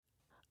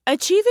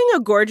Achieving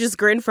a gorgeous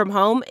grin from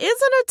home isn't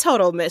a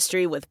total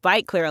mystery with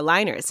Byte Clear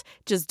aligners.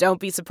 Just don't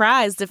be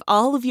surprised if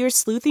all of your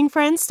sleuthing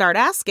friends start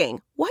asking,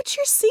 "What's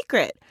your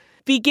secret?"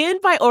 Begin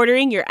by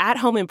ordering your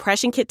at-home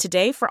impression kit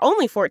today for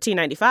only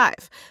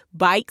 $14.95.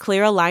 Byte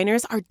Clear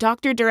aligners are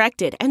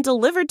doctor-directed and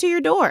delivered to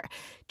your door.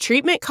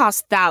 Treatment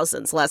costs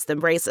thousands less than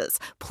braces.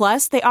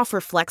 Plus, they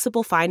offer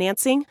flexible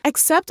financing,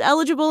 accept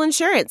eligible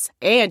insurance,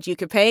 and you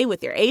can pay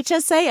with your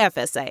HSA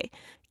FSA.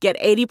 Get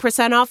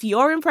 80% off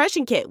your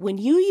impression kit when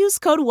you use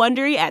code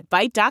WONDERY at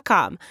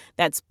Byte.com.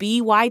 That's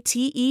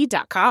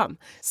BYTE.com.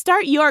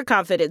 Start your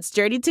confidence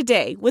journey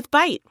today with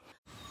Byte.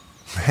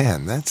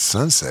 Man, that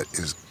sunset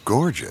is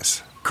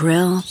gorgeous.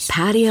 Grill,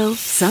 patio,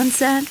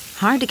 sunset.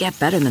 Hard to get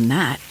better than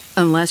that.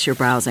 Unless you're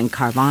browsing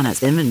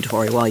Carvana's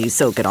inventory while you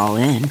soak it all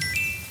in.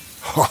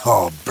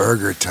 Oh,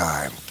 burger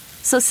time.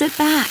 So sit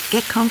back,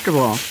 get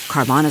comfortable.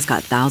 Carvana's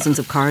got thousands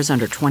of cars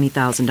under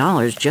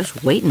 $20,000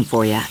 just waiting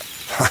for you.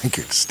 I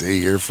could stay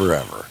here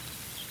forever.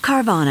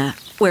 Carvana,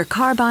 where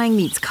car buying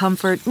meets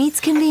comfort, meets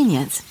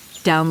convenience.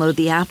 Download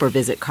the app or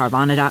visit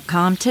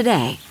Carvana.com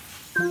today.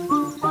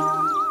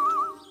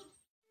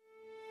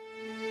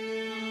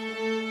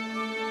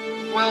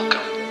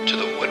 Welcome to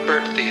the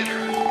Woodbird Theater.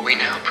 We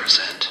now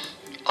present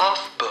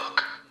Off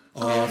Book.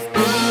 Off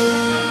Book,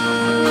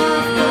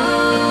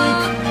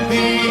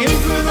 the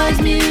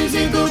improvised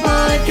musical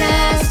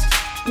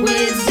podcast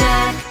with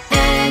Zach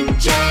and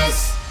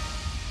Jess.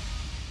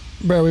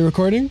 Bro, are we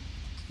recording?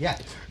 Yeah.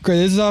 Great.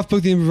 This is Off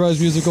Book, the improvised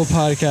musical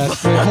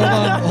podcast. Wait,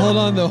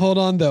 hold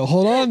on,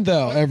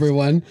 though,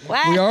 everyone.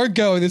 What? We are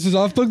going. This is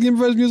Off Book, the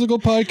improvised musical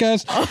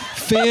podcast.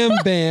 Fam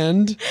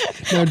band.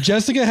 Now,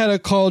 Jessica had a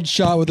called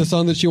shot with a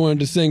song that she wanted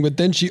to sing, but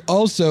then she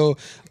also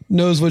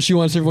knows what she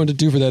wants everyone to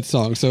do for that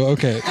song. So,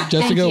 okay,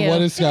 Jessica,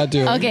 what is Scott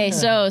doing? Okay,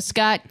 so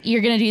Scott,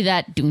 you're gonna do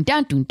that doon da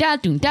doon da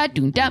doon da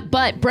doon da.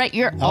 But Brett,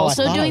 you're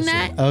also doing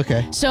that.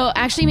 Okay. So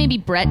actually, maybe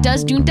Brett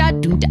does doon da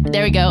doon da.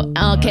 There we go.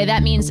 Okay,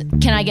 that means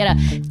can I get a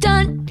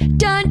dun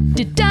dun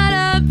da da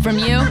da from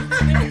you?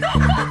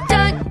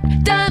 Dun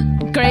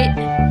dun. Great.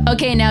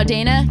 Okay, now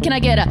Dana, can I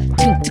get a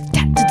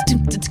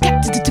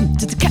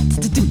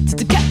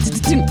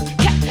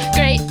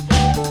great.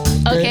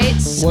 Okay.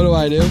 What do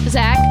I do?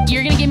 Zach,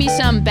 you're gonna give me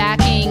some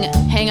backing.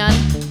 Hang on.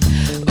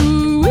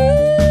 Ooh,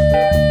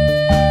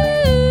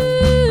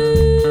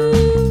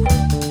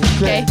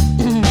 okay.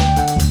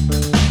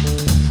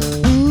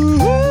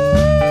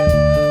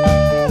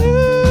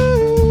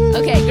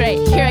 Okay, great.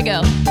 Here I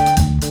go.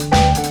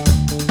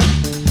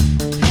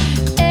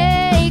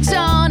 Eggs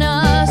on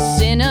a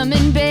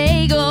cinnamon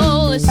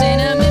bagel, a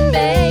cinnamon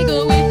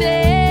bagel with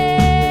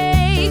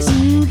eggs.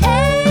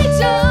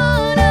 Eggs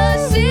on a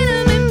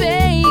cinnamon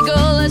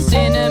bagel, a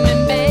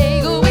cinnamon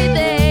bagel with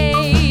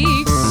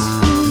eggs.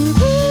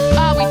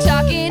 Are we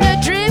talking a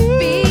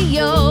drippy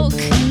yolk?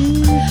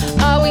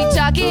 Are we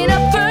talking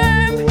a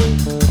firm?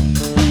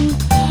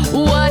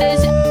 What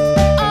is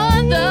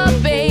on the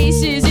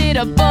base? Is it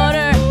a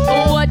butter?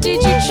 What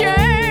did you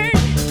churn?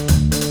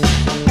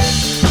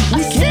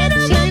 A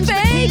cinnamon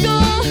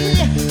bagel.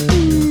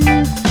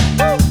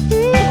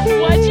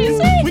 What'd you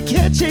say? We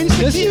can't change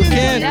the Yes, you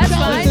can. That's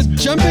fine. It's a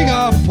jumping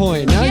off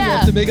point. Now you Yeah.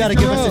 have to make gotta it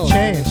give your us a own.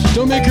 change.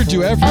 Don't make her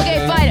do everything.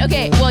 Okay, fine.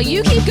 Okay, well,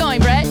 you keep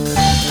going, Brett.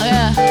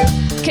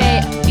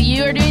 Okay,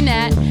 you are doing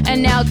that.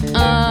 And now,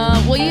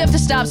 well, you have to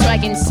stop so I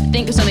can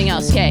think of something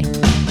else. Okay.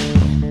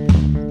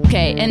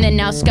 Okay, and then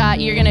now, Scott,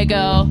 you're going to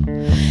go.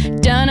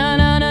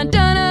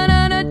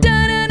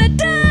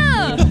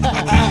 Da-na-na-na-da-na-na-da-na-na-da.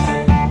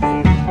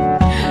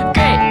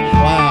 Great.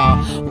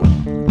 Wow.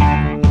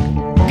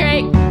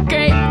 Great.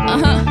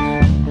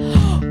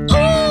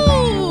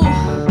 Ooh,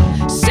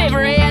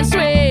 savory and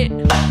sweet.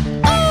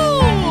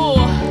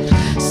 Ooh,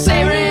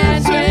 savory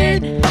and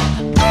sweet.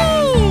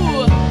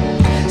 Ooh,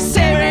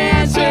 savory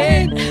and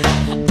sweet.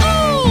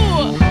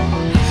 Ooh,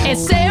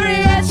 it's savory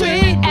and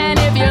sweet. And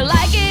if you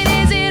like it,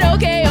 is it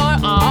okay or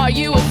are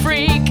you a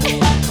freak?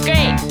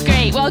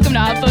 Great. Welcome to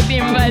Off Book, the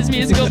improvised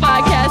musical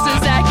podcast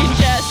with Zach and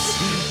Jess.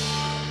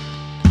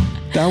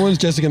 That one's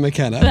Jessica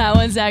McKenna. That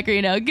one's Zach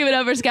Reno. Give it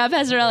up for Scott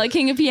Passarella,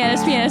 king of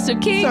pianists, pianist of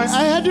kings. Sorry,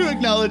 I had to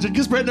acknowledge it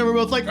because Brett and I were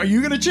both like, "Are you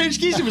going to change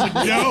keys?" He was like,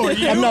 "No, are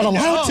you?" I'm not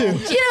allowed to. You know,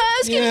 I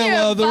was giving Yeah, you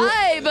well, a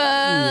vibe,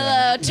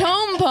 a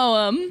tone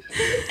poem.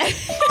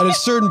 At a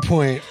certain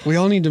point, we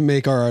all need to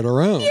make our art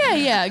our own.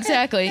 Yeah,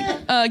 exactly.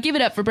 Give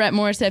it up for Brett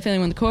Morris, that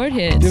feeling when the chord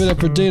hits. Give it up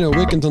for Dana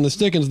Wickens on the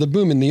Stickins, the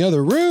boom in the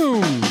other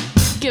room.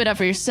 Give it up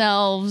for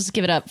yourselves.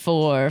 Give it up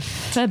for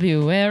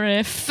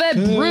February.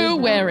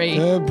 February.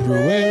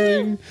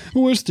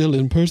 We're still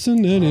in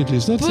person, and it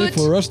is not safe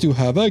for us to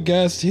have a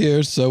guest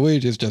here, so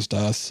it is just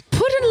us.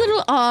 Put a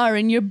little R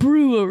in your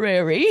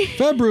brewery.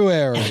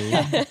 February.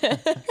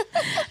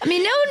 I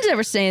mean, no one's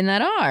ever saying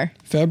that R.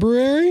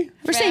 February?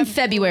 We're saying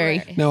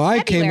February. Now,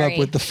 I came up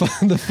with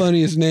the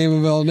funniest name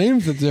of all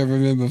names that's ever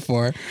been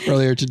before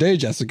earlier today,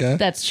 Jessica.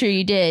 That's true,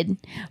 you did.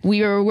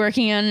 We were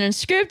working on a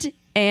script,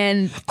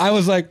 and I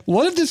was like,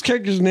 what if this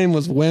character's name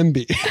was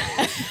Wemby?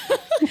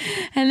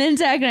 And then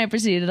Zach and I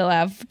proceeded to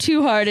laugh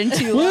too hard and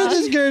too Well, long.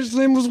 this guy's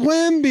name was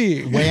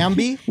Wemby.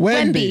 Wamby?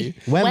 Wemby.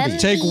 Wemby.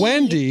 Take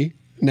Wendy.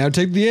 Now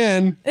take the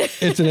N.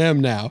 It's an M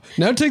now.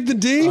 Now take the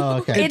D. Oh,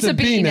 okay. It's a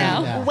B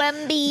now. Yeah.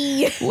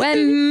 Wemby.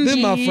 Wemby. This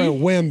is my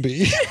friend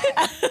Wemby.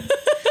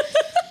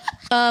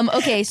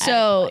 Okay,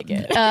 so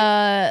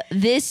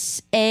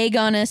this egg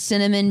on a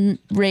cinnamon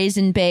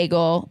raisin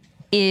bagel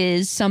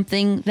is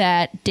something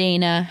that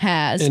Dana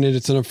has. And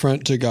it's an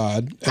affront to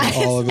God and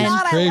all of his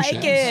God, I creations.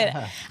 like it.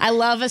 I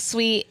love a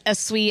sweet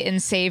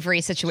and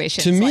savory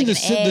situation. To It's me, like the an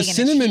egg and a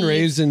cinnamon cheese.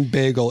 raisin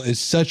bagel is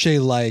such a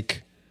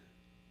like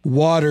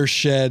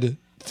watershed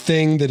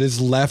thing that is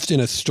left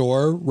in a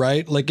store,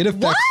 right? Like it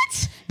affects.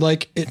 What?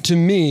 Like it to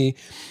me,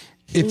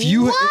 if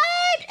you. What?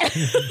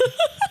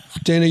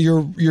 Dana,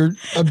 you're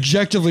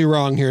objectively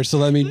wrong here, so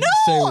let me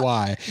say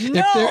why.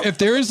 If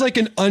there is like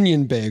an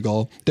onion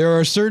bagel, there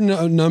are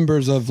certain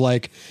numbers of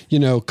like,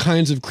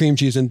 kinds of cream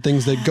cheese and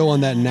things that go on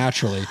that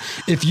naturally.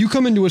 If you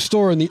come into a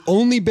store and the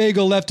only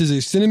bagel left is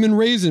a cinnamon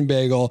raisin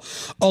bagel,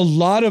 a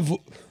lot of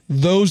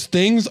those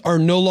things are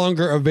no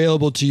longer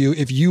available to you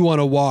if you want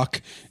to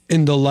walk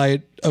in the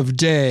light of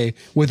day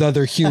with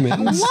other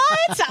humans.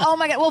 What? Oh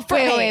my God.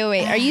 Well,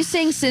 Wait. Are you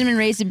saying cinnamon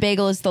raisin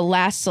bagel is the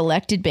last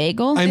selected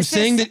bagel? I'm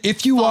saying that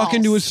if you walk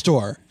into a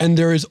store and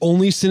there is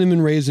only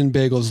cinnamon raisin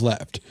bagels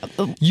left,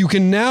 you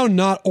can now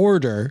not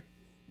order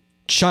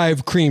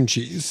chive cream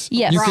cheese.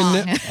 Yes. You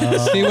Wrong. can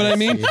see what I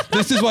mean?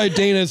 This is why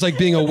Dana is like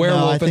being a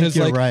werewolf and think has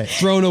you're like right.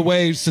 thrown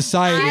away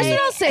society. Here's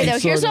what I'll say, though.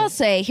 and Here's sort what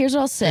of-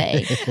 I'll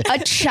say. A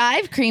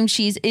chive cream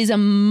cheese is a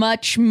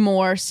much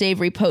more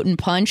savory, potent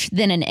punch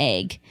than an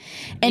egg.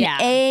 An Yeah.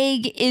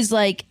 egg is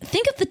like,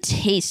 think of the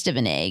taste of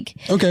an egg.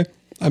 Okay,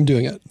 I'm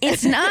doing it.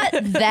 It's not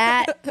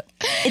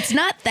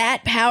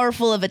that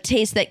powerful of a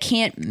taste that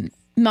can't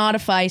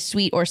modify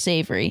sweet or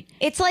savory.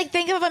 It's like,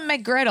 think of a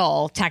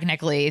McGriddle,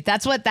 technically.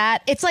 That's what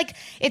that, it's like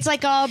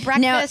a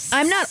breakfast. Now,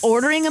 I'm not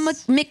ordering a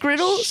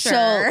McGriddle,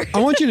 Sure. so I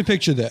want you to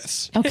picture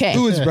this. Okay.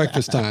 Who is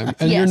breakfast time?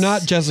 And you're Yes.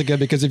 not Jessica,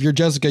 because if you're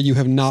Jessica, you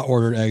have not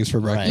ordered eggs for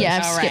breakfast. yeah,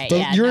 I've All skipped right. But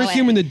Yeah, you're no a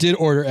human way. that did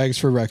order eggs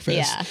for breakfast.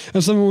 Yeah.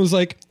 And someone was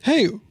like,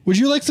 hey, would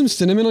you like some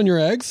cinnamon on your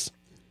eggs?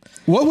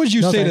 What would you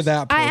No, say to thanks.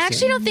 that person? I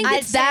actually don't think I'd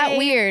it's that say-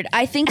 weird.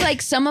 I think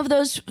like some of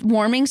those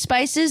warming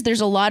spices,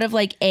 there's a lot of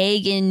like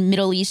egg in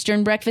Middle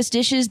Eastern breakfast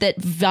dishes that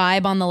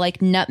vibe on the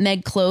like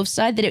nutmeg clove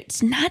side that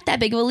it's not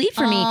that big of a leap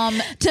for me.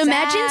 To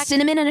imagine Zach-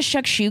 cinnamon and a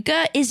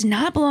shakshuka is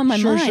not blowing my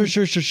mind.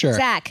 Sure.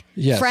 Zach,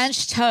 Yes.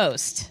 French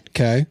toast.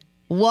 Okay.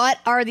 What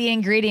are the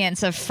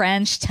ingredients of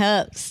French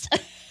toast?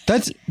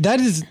 That's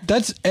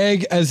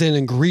egg as an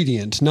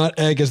ingredient, not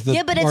egg as the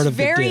Yeah, but part it's of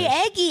the very dish.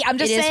 eggy. I'm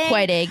just It is saying.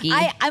 quite eggy.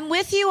 I'm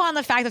with you on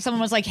the fact that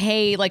someone was like,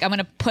 "Hey, like I'm going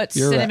to put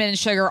You're cinnamon right. and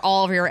sugar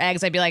all over your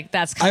eggs." I'd be like,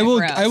 "That's kind I of will.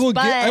 gross."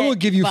 I will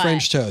give you but-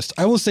 French toast.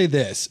 I will say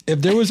this: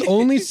 if there was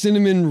only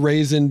cinnamon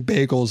raisin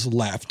bagels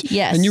left,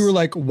 Yes. and you were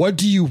like, "What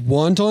do you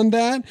want on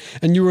that?"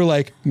 and you were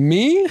like,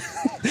 "Me,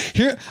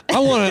 here, I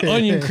want an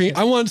onion cream.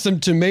 I want some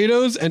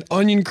tomatoes and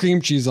onion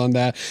cream cheese on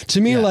that."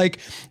 To me, like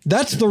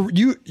that's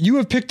you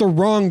have picked the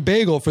wrong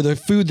bagel for the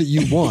food that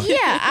you want. Yeah,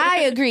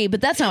 I agree,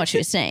 but that's not what she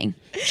was saying.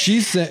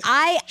 She said.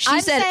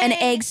 She said an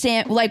egg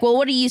like, well,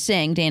 what are you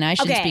saying, Dana? I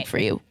shouldn't Okay. speak for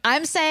you.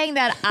 I'm saying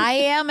that I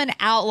am an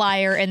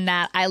outlier in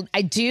that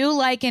I do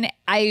like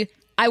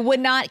I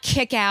would not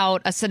kick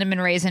out a cinnamon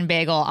raisin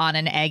bagel on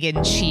an egg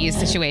and cheese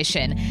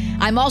situation.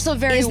 I'm also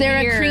very Is there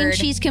weird. a cream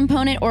cheese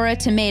component or a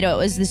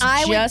tomato? Is this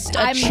just a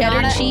I'm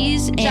cheddar not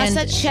cheese just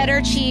and a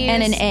cheddar cheese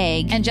and an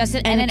egg and just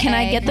an, and an can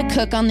egg. I get the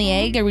cook on the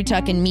egg? Are we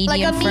talking medium?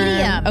 Like a firm?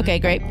 medium. Okay,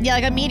 great. Yeah,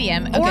 like a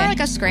medium or Okay. like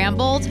a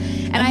scrambled.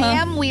 And I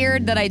am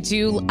weird that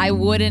I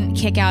wouldn't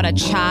kick out a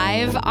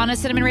chive on a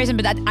cinnamon raisin,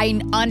 but that I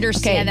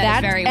understand Okay,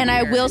 that's very and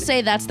weird. I will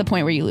say that's the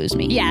point where you lose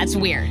me. Yeah, it's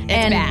weird. It's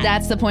and bad.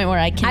 that's the point where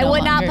I can. I no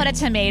would not longer- put a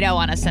tomato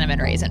on a cinnamon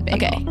raisin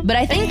bagel. Okay, but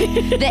I think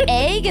the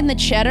egg and the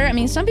cheddar. I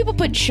mean, some people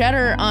put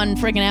cheddar on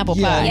freaking apple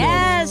pie.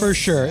 Yes. For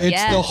sure. It's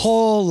Yes. the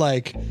whole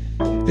like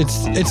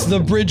it's the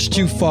bridge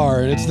too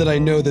far, and it's that I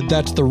know that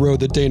that's the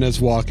road that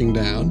Dana's walking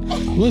down.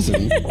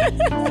 Listen.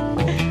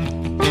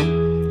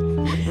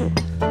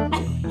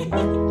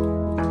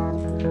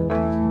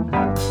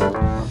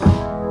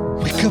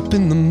 Wake up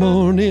in the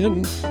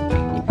morning,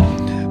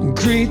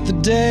 greet the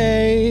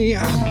day.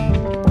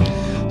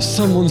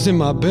 Someone's in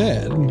my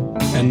bed,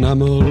 and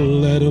I'ma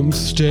let 'em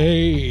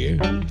stay.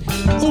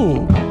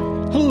 Ooh.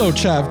 Hello,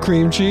 chive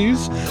cream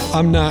cheese.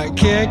 I'm not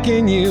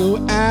kicking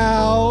you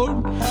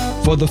out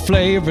for the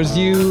flavors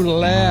you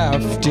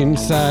left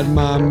inside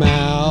my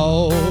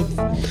mouth.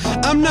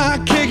 I'm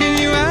not kicking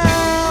you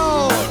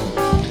out,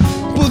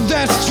 but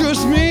that's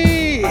just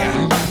me.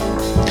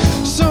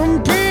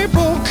 Some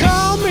people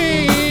call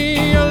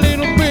me a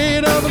little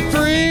bit of a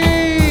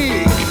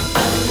freak,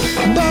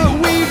 but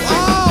we've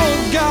all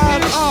got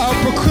our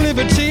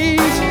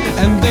proclivities,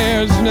 and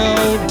there's no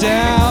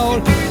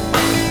doubt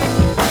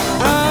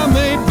I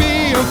may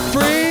be a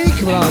freak,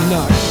 but I'm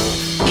not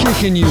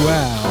kicking you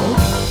out.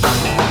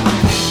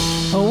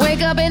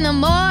 Wake up in the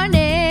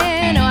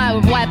morning, oh, I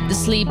would wipe the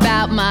sleep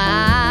out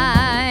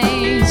my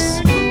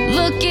eyes.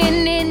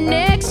 Looking in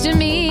next to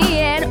me,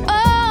 and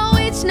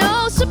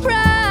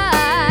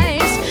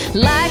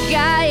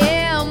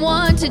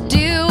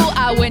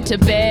to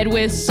bed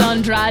with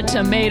sun-dried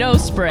tomato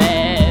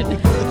spread.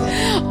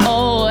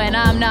 Oh, and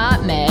I'm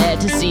not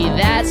mad to see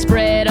that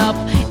spread up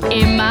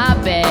in my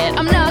bed.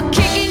 I'm not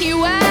kicking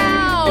you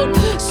out,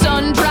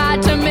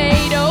 sun-dried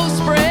tomato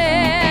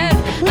spread.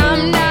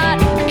 I'm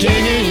not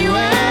kicking you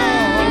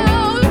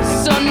out,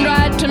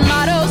 sun-dried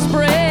tomato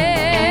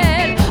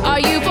spread. Are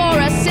you for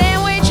a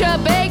sandwich, a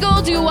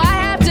bagel? Do I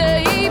have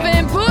to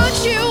even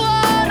put you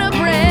on a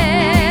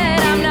bread?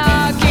 I'm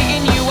not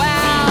kicking you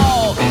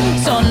out,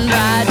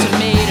 sun-dried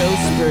tomato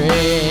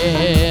spread.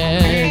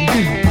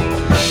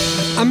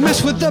 I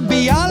mess with the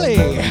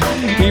bialy,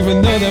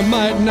 even though there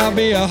might not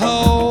be a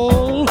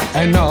hole.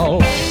 And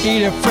I'll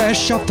eat it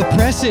fresh off the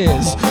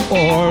presses,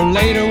 or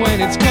later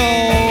when it's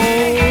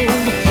cold.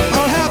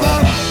 I'll have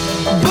a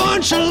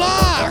bunch of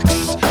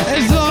locks,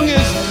 as long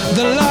as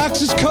the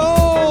locks is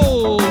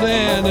cold.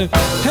 And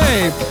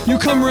hey, you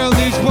come around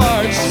these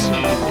parts,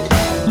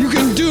 you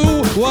can do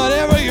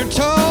whatever you're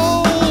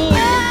told.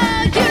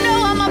 You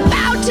know I'm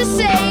about to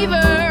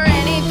savor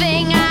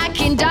anything I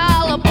can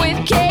dollop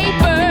with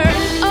caper.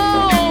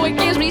 Oh, it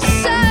gives me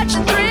such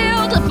a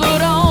thrill to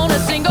put on a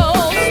single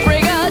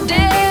sprig of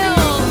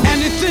dill.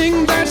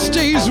 Anything that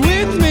stays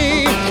with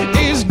me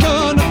is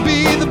gonna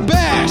be the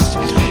best.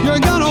 You're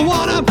gonna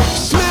wanna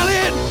smell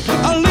it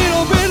a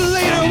little bit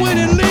later when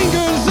it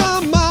lingers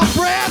on my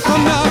breath.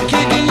 I'm not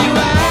kicking you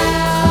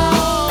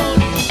out.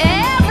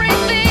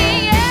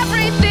 Everything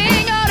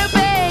on a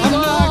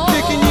bagel. I'm not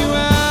kicking you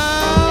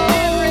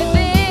out.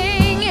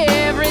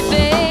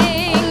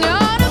 Everything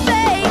on a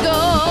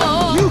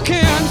bagel. You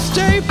can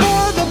stay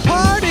for the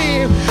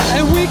party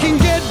and we can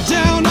get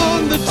down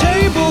on the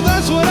table.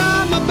 That's what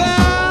I'm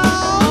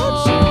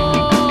about.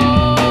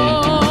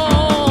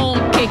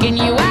 Oh, kicking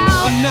you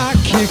out. I'm not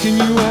kicking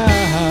you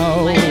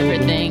out.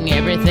 Everything.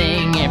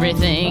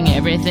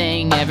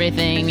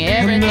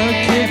 I'm not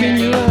kicking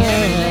you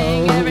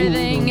out.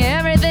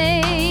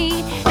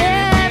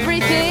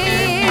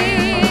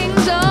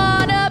 Everything's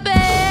on a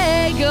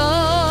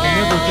bagel.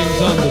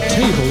 Everything's on the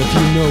table, if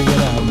you know what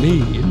I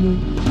mean.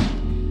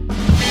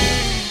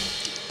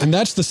 And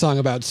that's the song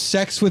about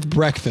sex with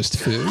breakfast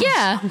food.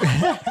 Yeah,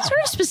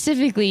 sort of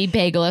specifically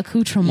bagel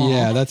accoutrement.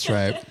 Yeah, that's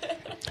right.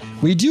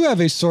 We do have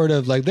a sort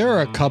of like, there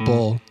are a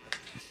couple,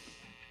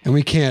 and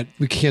we can't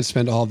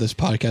spend all this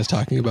podcast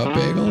talking about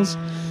bagels.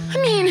 I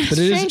mean, But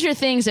it is- stranger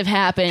things have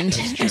happened.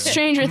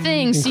 Stranger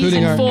Things, Including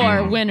season our-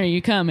 4. When are you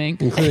coming?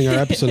 Including our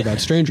episode about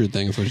Stranger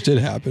Things, which did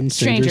happen.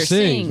 Stranger Things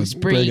Things,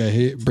 with Briga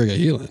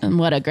Heelan. And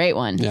what a great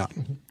one. Yeah.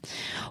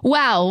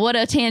 Wow, what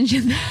a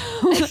tangent.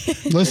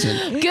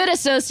 Listen, Good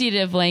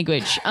associative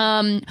language.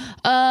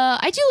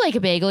 I do like a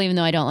bagel, even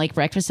though I don't like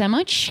breakfast that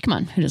much. Come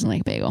on, who doesn't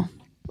like a bagel?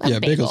 yeah,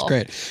 bagel's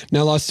great.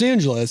 Now, Los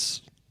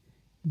Angeles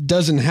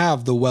doesn't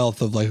have the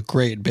wealth of like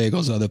great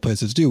bagels other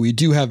places do. We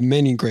do have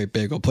many great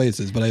bagel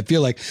places, but I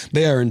feel like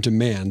they are in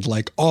demand.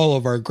 Like all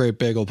of our great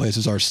bagel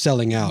places are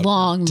selling out.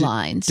 Long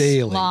lines.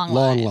 Daily. Long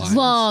lines.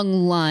 Long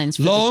lines.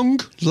 For Long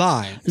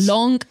lines.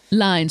 Long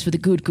lines for the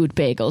good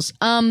bagels.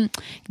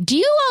 Do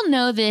you all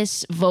know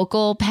this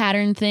vocal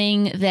pattern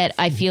thing that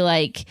I feel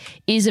like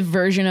is a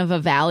version of a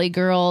Valley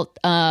Girl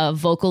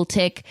vocal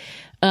tick?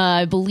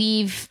 I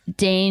believe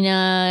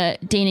Dana,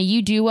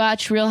 you do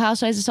watch Real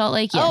Housewives of Salt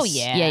Lake? Yes. Oh,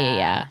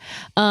 yeah.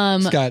 Yeah.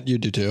 Scott, you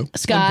do too.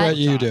 Scott. And Brett,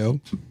 you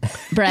do.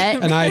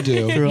 Brett? And I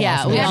do.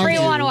 Yeah, we all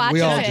Everyone do. watches We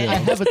all it. do. I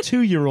have a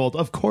 2-year-old.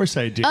 Of course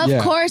I do. Of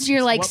Yeah. course,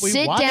 you're like, what we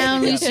sit watch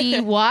down, together.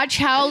 Lucy. Watch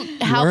how Learn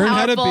powerful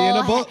how to be an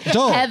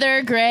adult.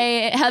 Heather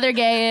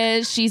Gay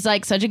is. She's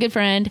like such a good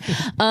friend.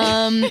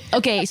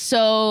 Okay,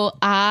 so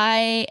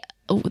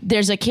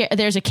there's a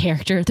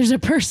character. There's a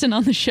person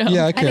on the show.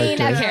 Yeah, a I mean,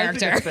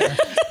 character. a character.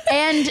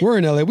 and We're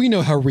in LA. We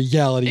know how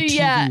reality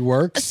TV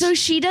works. So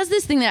she does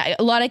this thing that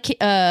a lot of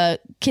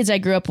kids I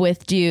grew up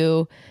with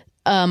do.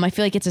 I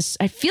feel like it's a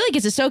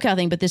SoCal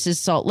thing, but this is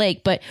Salt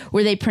Lake. But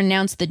where they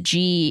pronounce the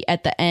G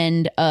at the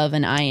end of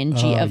an ing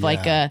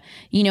like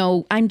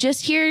I'm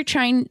just here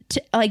trying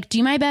to like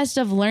do my best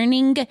of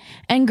learning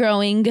and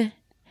growing.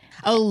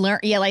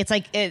 Yeah, like it's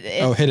like hit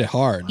it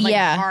hard.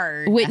 yeah,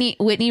 hard.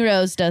 Whitney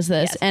Rose does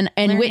this, and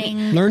Whitney.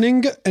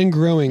 Learning and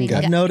growing.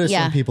 I've noticed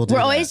Yeah, when people do we're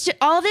that. always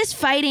all this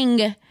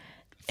fighting.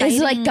 Is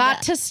like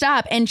got to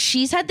stop, and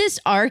she's had this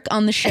arc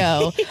on the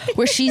show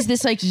where she's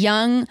this like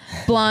young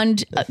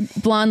blonde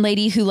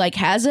lady who like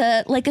has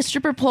a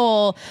stripper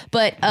pole,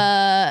 but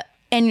and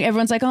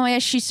everyone's like, oh my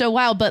gosh, she's so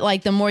wild. But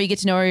like the more you get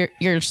to know her,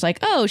 you're just like,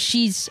 oh,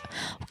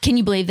 can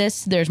you believe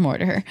this? There's more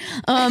to her.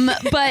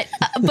 But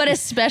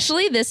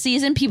especially this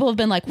season, people have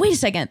been like, wait a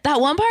second,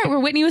 that one part where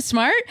Whitney was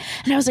smart,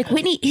 and I was like,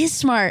 Whitney is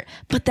smart,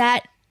 but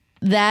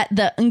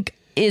the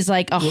is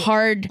like a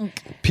hard.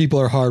 People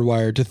are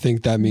hardwired to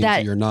think that means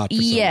that you're not. For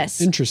some yes,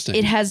 reason. Interesting.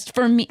 It has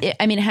for me.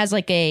 I mean, it has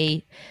like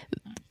to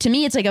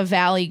me, it's like a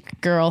Valley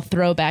Girl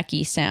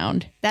throwbacky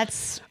sound.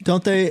 That's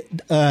Don't they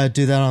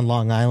do that on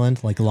Long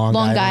Island? Like Long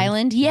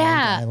Island? Yeah.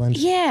 Long Island.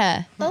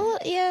 Yeah. oh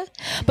yeah.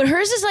 But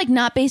hers is like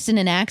not based in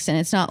an accent.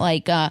 It's not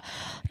like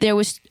there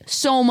was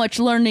so much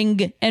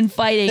learning and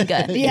fighting. It's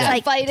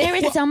like fighting.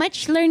 there was so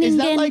much learning Is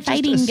that and like just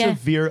fighting. a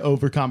severe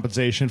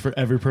overcompensation for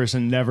every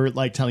person never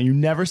like telling you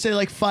never say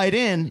like fight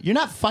in? You're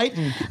not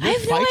fighting. I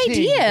have no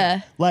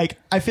idea. Like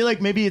I feel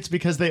like maybe it's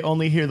because they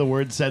only hear the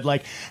word said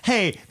like,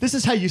 hey, this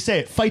is how you say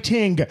it,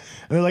 fighting. And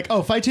they're like,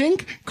 oh,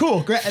 fighting?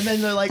 Cool, great. And then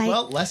they're like,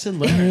 well, lesson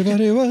learned.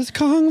 Everybody was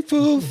kung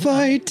fu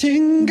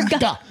fighting.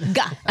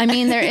 I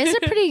mean, there is a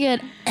pretty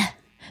good.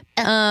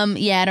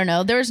 Yeah, I don't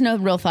know. There was no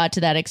real thought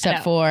to that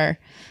except for.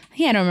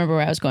 Yeah, I don't remember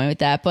where I was going with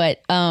that,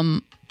 but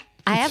I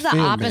have the Fan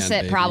Man, opposite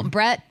baby. problem.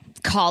 Brett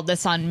called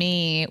this on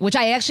me, which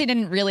I actually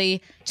didn't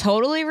really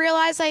totally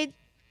realize I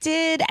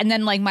did. And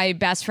then like my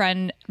best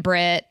friend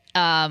Britt,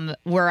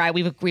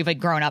 we've like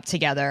grown up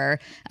together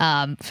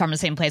from the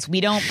same place.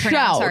 We don't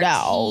pronounce Shout our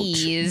out,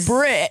 T's.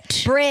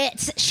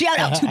 Britt. Shout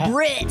out to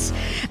Britt.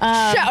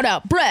 Shout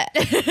out,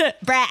 Brett.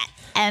 Brett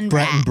and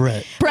Brett and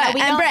Britt. Brett we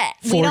and don't- Brett.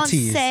 We 4 don't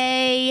T's.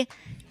 say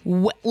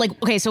like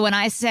okay. So when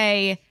I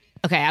say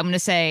I'm going to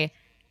say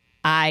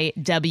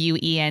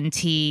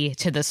IWENT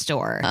to the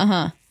store.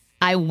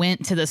 I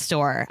went to the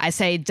store. I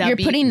say You're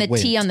putting the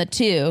Went. T on the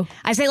 2.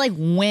 I say like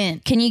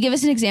went. Can you give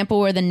us an example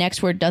where the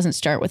next word doesn't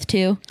start with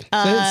 2?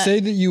 Say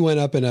that you went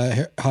up in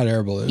a hot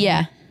air balloon.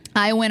 Yeah.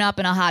 I went up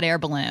in a hot air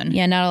balloon.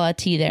 Yeah, not a lot of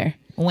T there.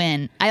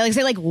 When I like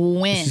say like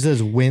went. She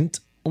says went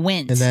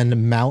Went. and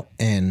then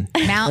mountain.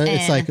 Mountain.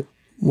 It's like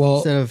Well,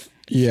 instead of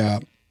yeah.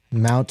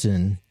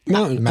 mountain.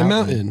 Mountain. A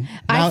mountain.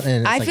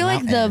 Mountain. I it's feel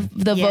like mountain.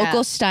 the Yeah.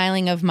 vocal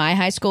styling of my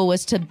high school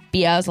was to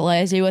be as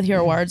lazy with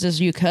your words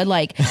as you could.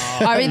 Like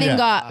everything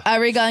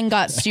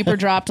got super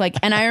dropped. Like,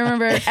 and I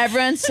remember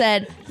everyone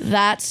said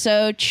that's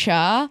so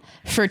cha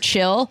for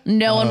chill.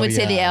 No one would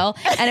say the yeah. L,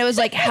 and it was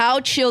like,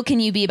 how chill can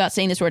you be about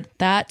saying this word?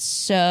 That's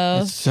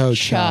so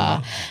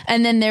cha.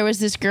 And then there was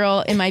this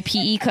girl in my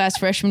PE class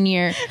freshman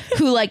year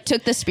who like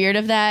took the spirit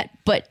of that,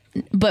 but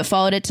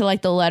followed it to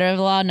like the letter of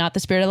the law, not the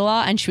spirit of the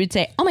law. And she would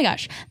say, oh my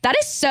gosh, that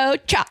is so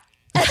cha.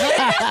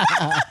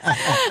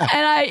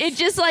 And it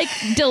just like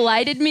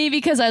delighted me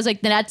because I was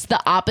like, that's the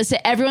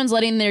opposite. Everyone's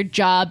letting their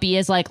jaw be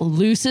as like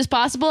loose as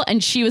possible.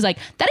 And she was like,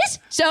 that is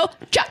so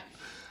cha.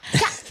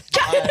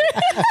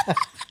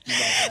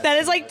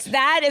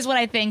 That is what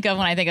I think of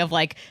when I think of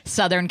like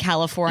Southern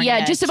California.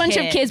 Yeah, just a bunch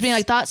of kids being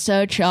like, that's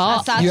so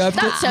cha. You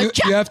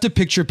have to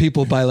picture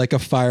people by like a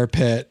fire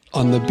pit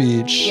on the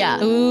beach.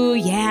 Yeah. Ooh,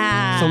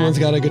 yeah. Someone's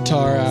got a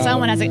guitar out.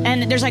 Someone has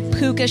and there's like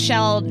puka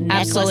shell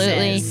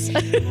necklaces.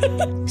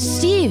 Absolutely.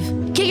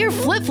 Steve, get your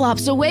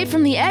flip-flops away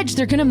from the edge.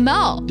 They're going to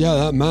melt. Yeah,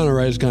 that mountain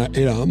rider's gonna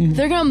eat them.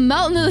 They're going to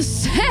melt into the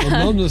sand.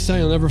 I'm just saying,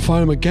 you'll never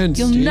find them again,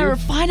 You'll Steve. never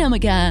find them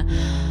again.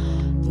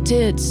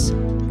 Dudes,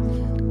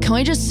 can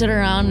we just sit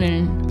around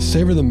and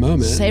Savor the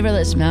moment. savor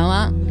this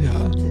moment? Yeah.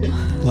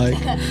 Like,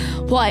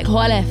 Like,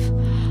 what if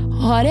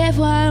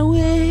when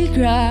we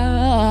grow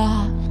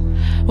up,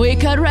 we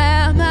could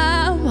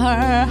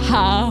remember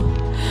how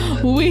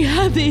we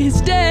have these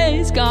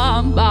days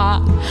gone by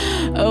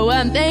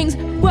when things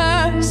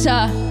were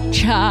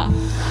such a.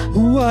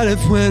 what if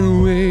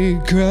when we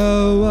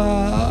grow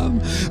up,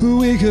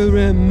 we could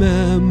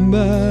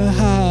remember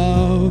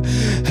how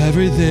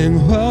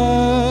everything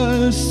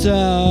was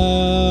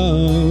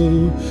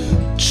so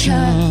chill.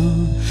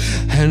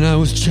 And I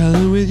was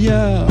chilling with you,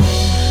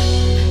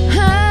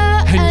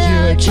 and you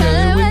were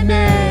chilling with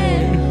me,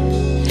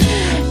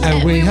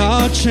 and we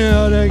all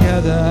chill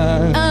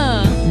together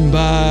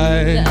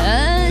by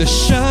the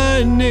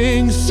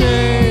shining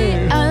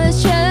sea. I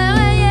was chilling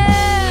with you,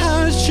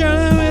 I was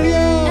chilling with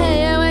you, and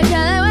you were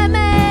chilling with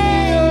me,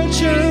 you were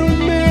chilling with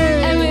me,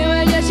 and we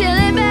were just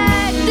chilling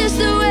back, just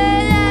the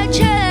way that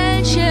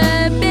chilling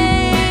should be.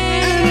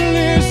 and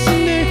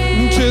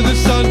listening to the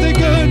songs that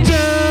go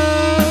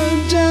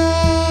down,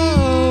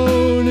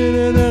 down in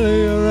and out of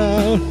your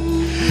round.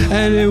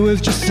 And it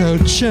was just so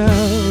chill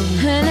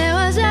And it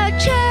was so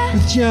chill.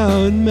 with you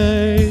and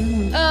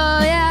me.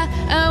 Oh yeah,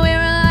 and we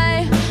were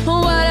like,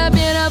 what a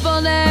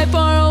beautiful day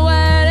for a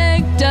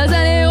wedding. Does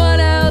anyone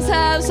else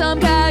have some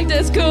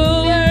cactus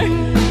cooler?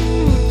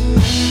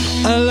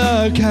 I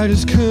love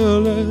cactus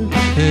cooler.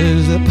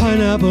 Is a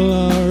pineapple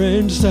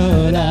orange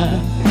soda.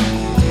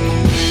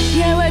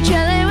 Yeah, we're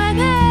chilling with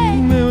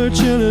me, We were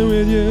chilling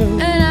with you.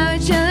 and I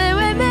was chilling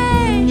with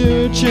me. You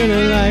were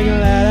chilling like la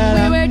da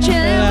da. We were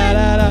chilling la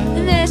da da.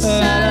 with this La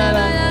da da.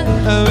 summer.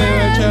 And we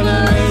were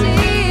chilling with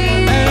you.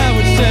 And I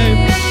would say,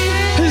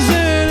 is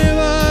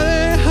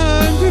anybody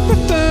hungry for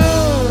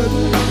food?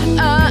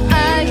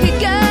 I could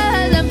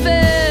get some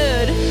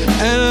food.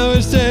 And I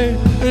would say,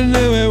 and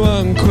then we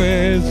want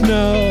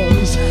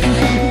Quiznos.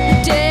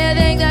 Do you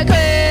think the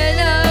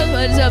Quiznos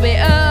would still be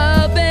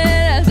open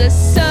as the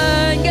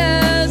sun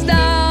goes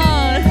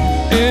down?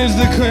 Is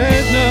the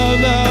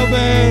Quiznos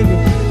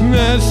open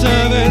at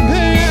 7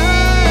 p.m.?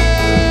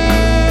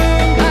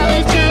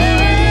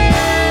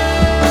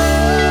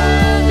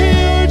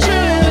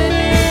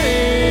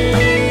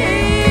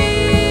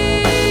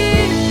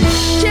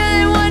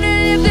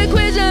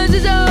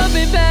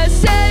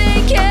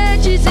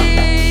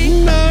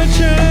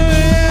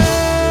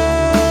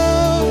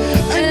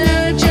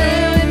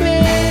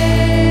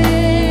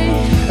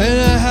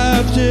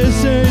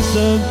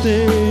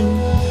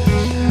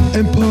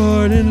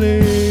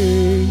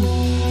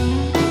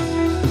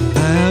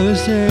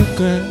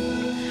 secret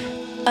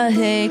A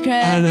secret.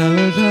 I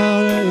never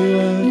told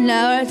anyone.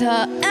 Never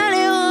told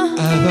anyone. I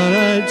thought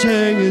I'd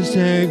take a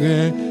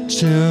secret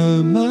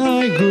to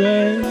my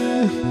grave.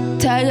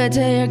 Take it to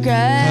your 'Cause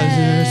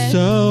grave. it's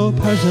so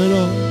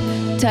personal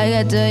Take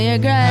it to your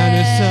grave. and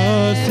it's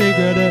so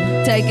secretive.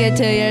 Take it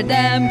to your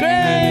damn grave.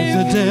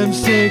 And it's a damn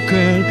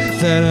secret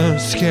that I'm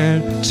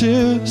scared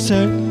to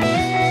say.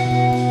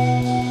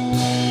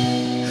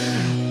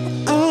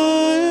 I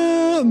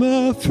am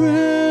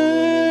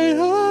afraid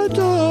of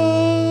dogs.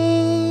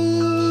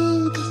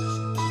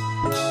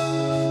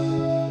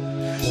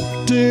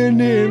 Do you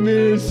need me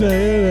to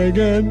say it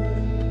again?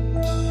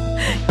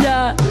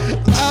 Yeah.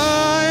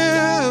 I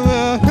am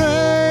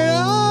afraid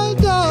of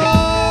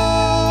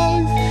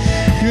dogs.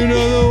 You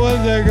know the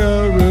ones that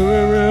go boo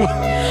boo boo.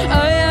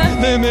 Oh yeah.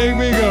 They make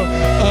me go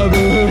boo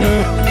boo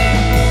boo.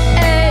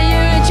 Hey,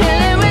 you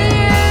chilling with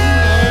you.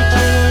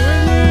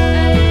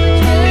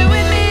 Chilling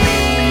with me.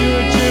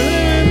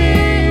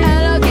 And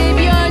I'll keep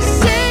your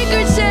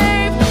secret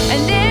safe.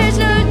 And there's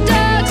no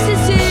dogs to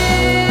see.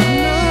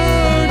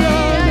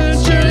 I'm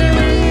chilling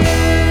with you.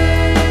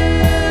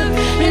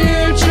 And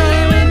you're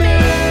chilling with me.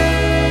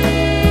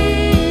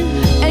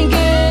 And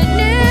good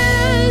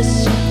news.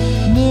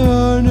 There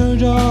are no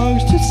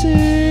dogs to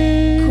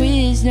see.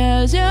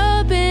 Quiznos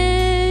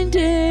open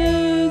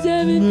till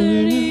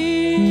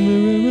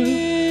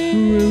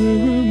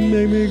 7:30.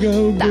 Make me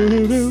go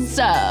boo boo.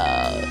 So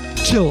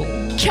Chill.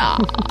 cha.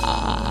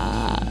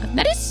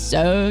 That is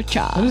so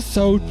cha. That is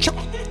so cha.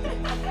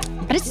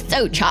 That is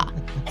so cha.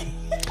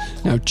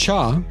 Now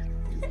cha,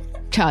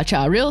 Cha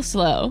cha, real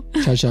slow.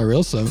 cha cha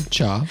real slow,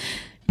 cha,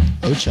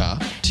 ocha,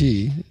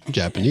 tea,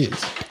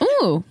 Japanese.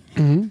 Ooh.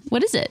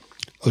 What is it?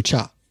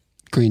 Ocha,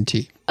 green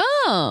tea.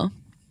 Oh.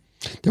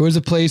 There was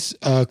a place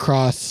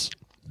across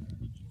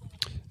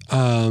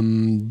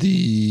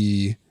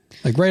the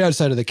like right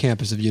outside of the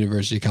campus of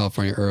University of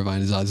California,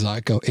 Irvine,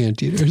 Zazaco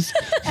Anteaters.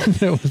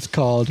 That was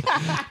called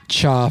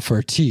Cha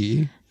for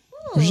Tea,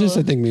 which just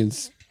I think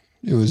means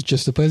it was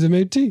just a place that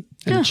made tea.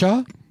 And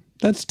cha,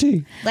 that's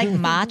tea. Like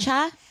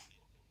matcha?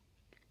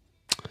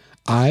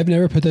 I've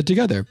never put that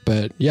together,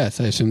 but yes,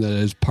 I assume that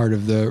is part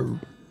of the.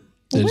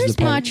 that is Where's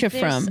the part- matcha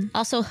There's from?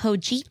 also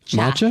hojicha.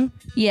 Matcha?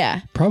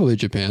 Yeah. Probably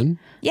Japan.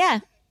 Yeah.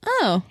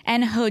 Oh.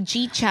 And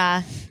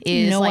hojicha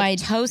is No like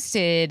idea.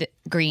 toasted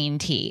green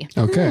tea.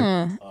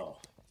 Okay.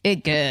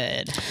 It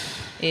good.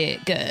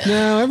 It good.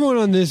 Now, everyone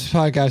on this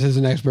podcast is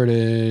an expert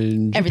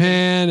in Everything.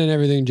 Japan and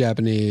everything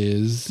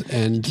Japanese.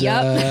 And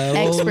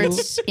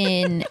Experts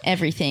in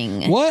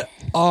everything. What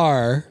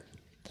are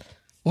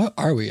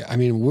we? I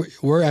mean,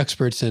 we're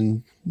experts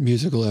in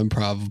musical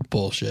improv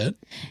bullshit.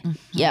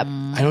 Yep.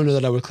 I don't know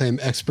that I would claim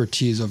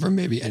expertise over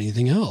maybe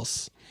anything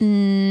else.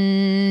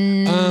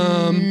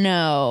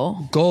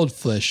 No.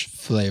 Goldfish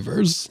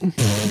flavors.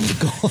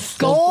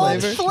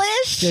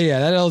 Goldfish? Yeah,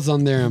 that L's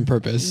on there on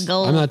purpose.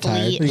 I'm not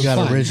tired. You got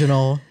Fine.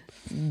 original.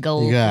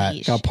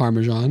 Goldfish. Got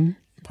Parmesan.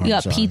 You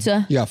got Parmesan.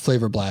 pizza. You got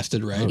flavor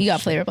blasted, right? You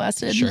got flavor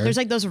blasted. Sure. There's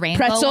like those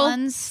rainbow Pretzel.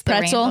 ones. The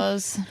Pretzel.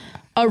 rainbows.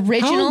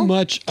 Original. How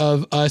much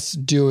of us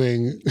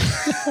doing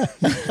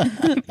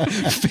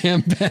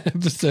fan band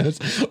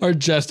episodes are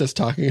just us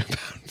talking about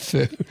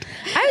food?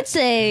 I would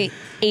say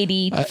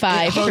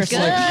 85%. It's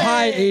like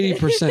high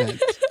 80%.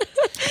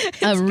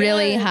 A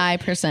really high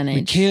We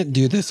percentage. can't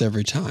do this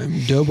every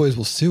time. Doughboys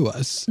will sue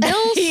us.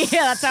 Yeah,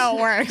 that's how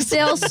it works.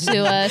 They'll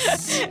sue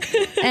us.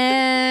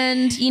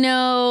 And, you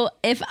know,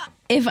 if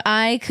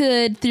I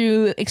could,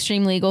 through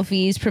extreme legal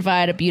fees,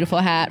 provide a beautiful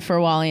hat for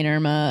Wally and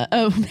Irma,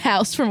 a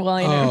house from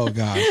Wally and Oh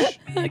gosh.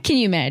 Irma, can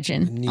you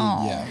imagine?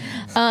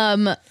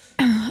 Yeah.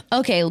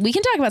 Okay, we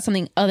can talk about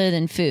something other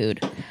than food.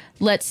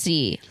 Let's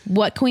see.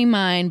 What can we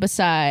mind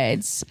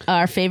besides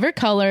our favorite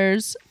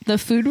colors, the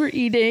food we're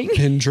eating?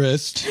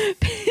 Pinterest.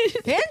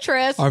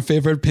 Pinterest. Our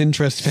favorite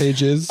Pinterest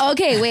pages.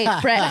 Okay, wait,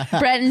 Brett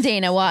and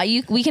Dana. Well,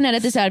 we can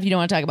edit this out if you don't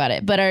want to talk about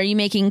it. But are you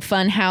making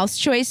fun house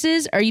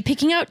choices? Are you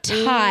picking out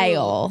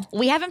tile?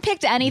 We haven't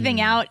picked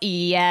anything out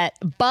yet,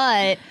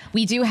 but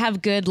we do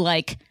have good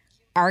like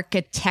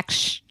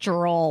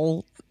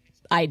architectural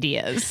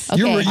ideas.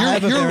 Okay. I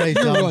have a very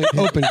dumb going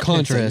open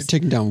content. You're Pinterest.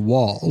 taking down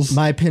walls.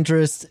 My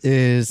Pinterest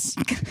is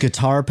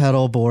guitar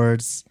pedal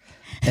boards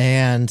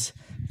and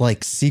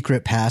like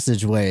secret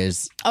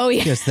passageways. Oh,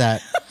 yeah. Because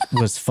that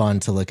was fun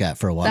to look at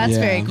for a while. That's Yeah.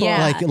 very cool.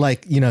 Yeah.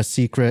 Like you know,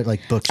 secret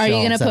like Are bookshelves. you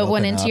going to that put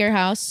one open into up. your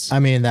house? I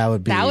mean, that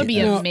would be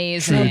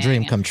amazing. true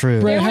dream come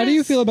true. Brett, how do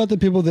you feel about the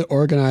people that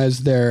organize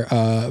their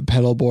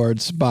pedal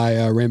boards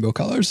by rainbow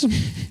colors?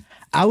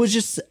 I was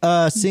just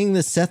seeing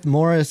this Seth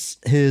Morris,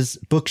 his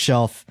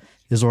bookshelf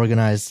is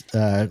organized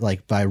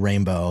like by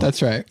rainbow.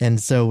 That's right.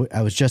 And so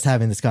I was just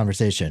having this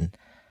conversation.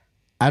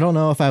 I don't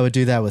know if I would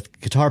do that with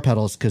guitar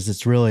pedals because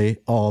it's really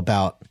all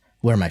about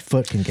where my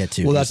foot can get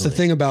to. Well, that's the easily.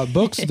 thing about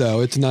books, though.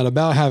 It's not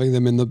about having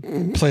them in the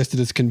place that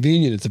is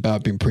convenient. It's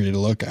about being pretty to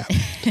look at.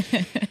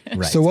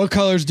 Right. So what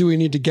colors do we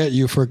need to get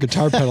you for a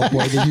guitar pedal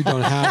boy that you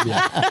don't have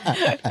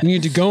yet? You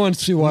need to go on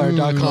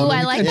sweetwater.com Ooh, I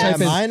and like and that.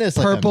 type in Mine is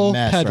like a purple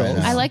mess right pedals.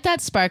 now. I like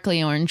that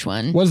sparkly orange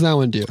one. What does that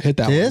one do? Hit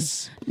that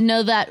This?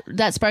 No,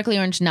 that sparkly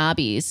orange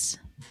knobbies.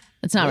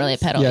 It's not really a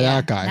pedal. one. Yeah,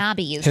 that guy.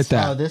 Knobbies. Hit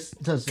that. Oh, this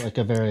does like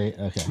a very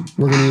okay.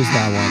 We're going to use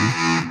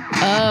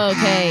that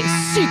Okay.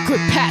 Secret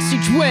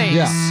passageways.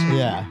 Yeah.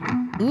 Yeah,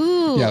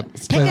 Ooh. Yep.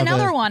 Pick Play that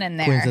another there. one in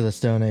Queens of there. the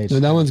Stone Age.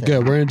 one. No, that one's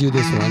good. We're going to do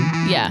this one.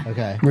 Yeah.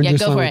 Okay. We're going Yeah, to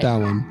do go something for with it. that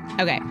one.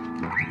 Okay.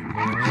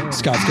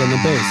 Scott's getting the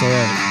bass. All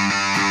right.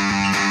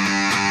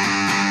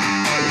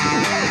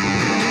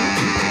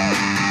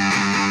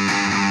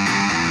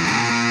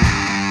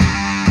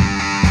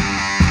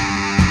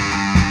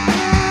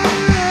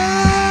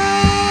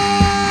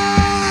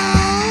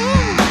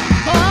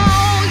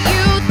 Oh,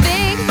 you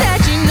think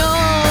that you know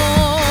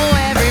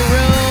every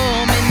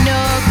room and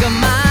nook of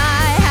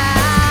my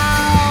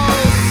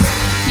house.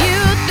 You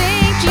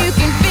think you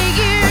can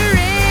figure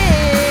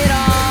it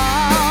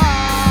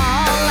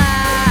all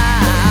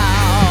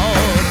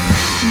out.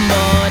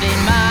 But in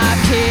my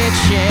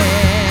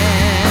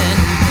kitchen,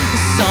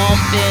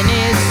 something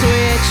is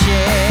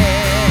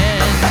switching.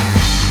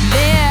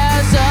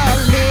 There's a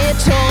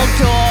little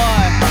door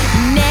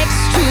next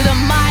to the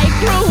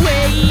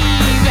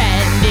microwave,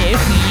 and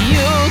if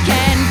you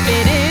can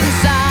fit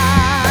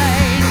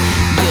inside,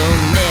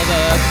 you'll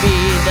never be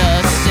the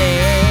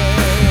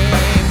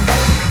same.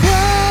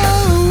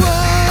 Whoa,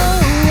 whoa,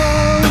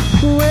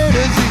 whoa. Where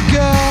does it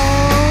go?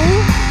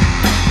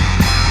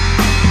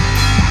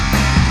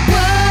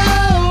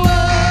 Whoa,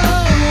 whoa,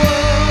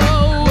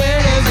 whoa,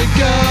 where does it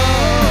go?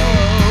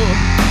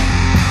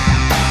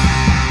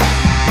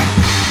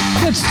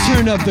 Let's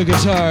turn up the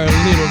guitar a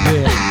little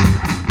bit.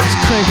 Let's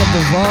crank up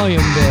the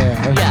volume there.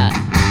 Yeah.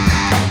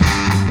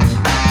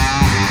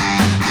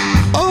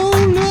 Oh,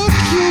 look,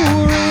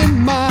 you're in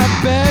my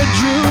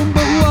bedroom,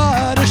 but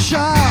what a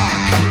shock.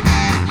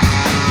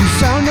 You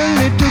found a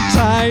little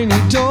tiny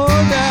door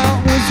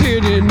that was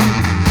hidden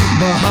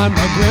behind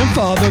my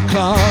grandfather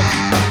clock.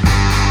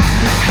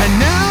 And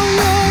now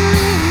you're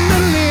in the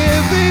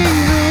living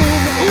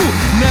room. Ooh,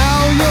 now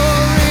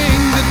you're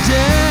in the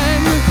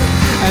den.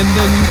 And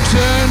then you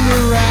turned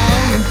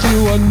around and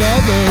through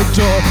another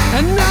door.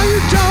 And now you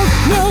don't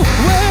know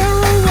where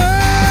or when.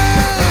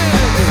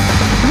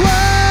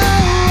 Whoa,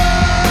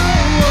 whoa,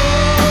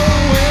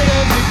 whoa, where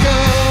does it go?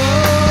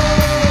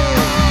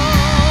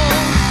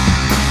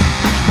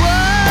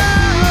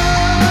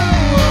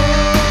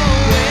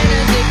 Where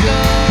does it go?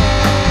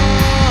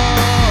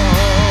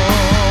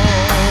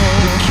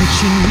 The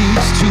kitchen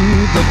leads to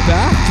the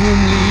bathroom,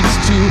 leads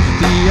to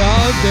the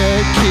other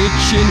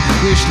kitchen,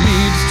 which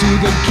leads to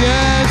the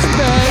guest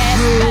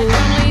bedroom.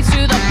 Bedroom leads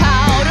to the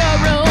powder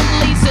room,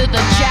 leads to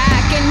the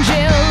Jack and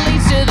Jill,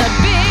 leads to the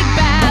big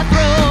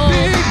bathroom.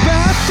 Big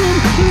bathroom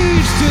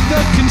leads to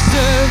the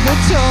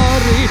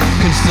conservatory.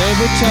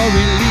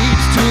 Conservatory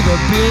leads to the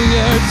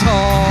billiards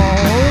hall.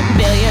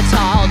 Billiards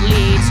hall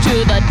leads to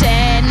the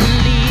den,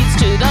 leads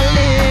to the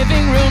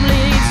living room,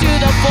 leads to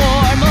the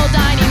formal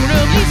dining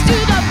room, leads to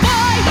the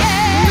foyer.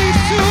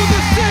 Leads to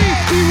the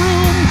safety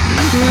room.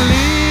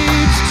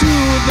 Leads to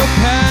the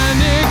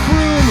panic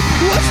room.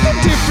 What's the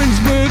difference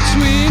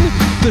between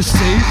the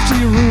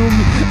safety room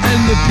and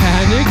the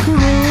panic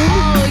room?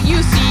 Oh, you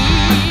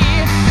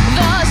see,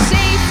 the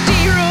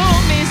safety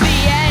room is the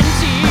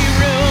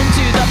anteroom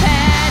to the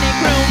panic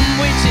room,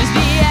 which is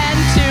the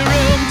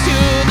anteroom to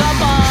the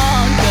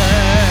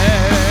bunker.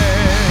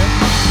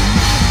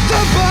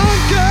 The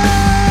bunker.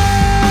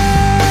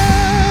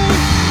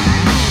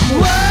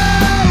 Whoa,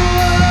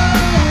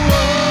 whoa,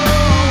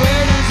 whoa,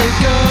 where does it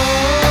go?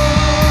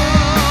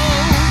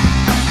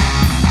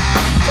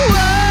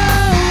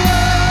 Whoa,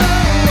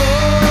 whoa,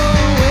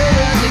 whoa, where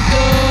does it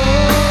go?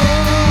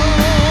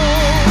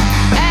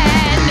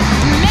 And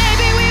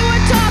maybe we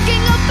were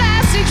talking of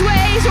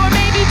passageways, or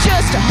maybe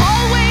just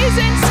hallways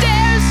and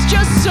stairs,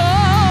 just so.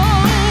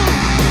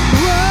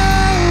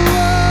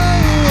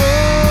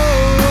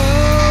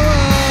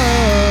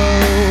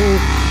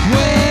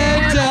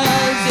 Where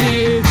does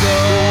it go?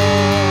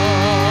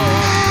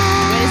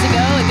 Where does it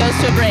go? It goes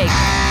to a break.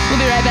 We'll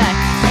be right back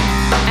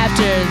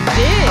after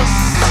this.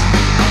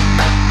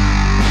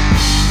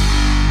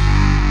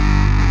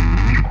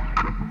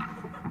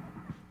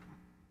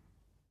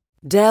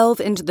 Delve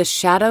into the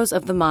shadows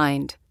of the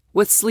mind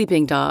with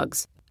Sleeping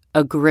Dogs,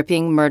 a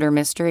gripping murder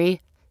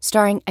mystery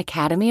starring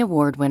Academy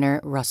Award winner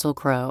Russell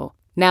Crowe.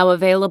 Now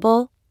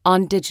available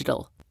on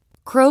digital.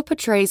 Crowe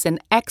portrays an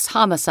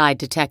ex-homicide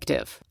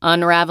detective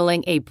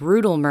unraveling a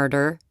brutal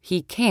murder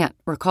he can't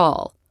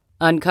recall.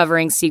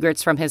 Uncovering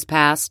secrets from his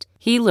past,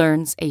 he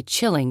learns a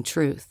chilling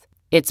truth.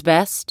 It's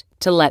best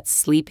to let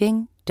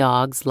sleeping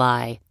dogs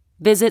lie.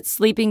 Visit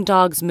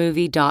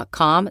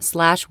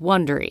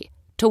sleepingdogsmovie.com/Wondery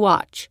to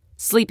watch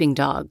Sleeping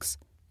Dogs,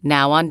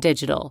 now on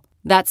digital.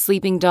 That's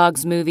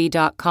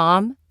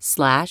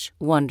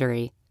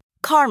sleepingdogsmovie.com/Wondery.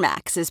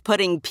 CarMax is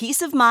putting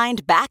peace of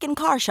mind back in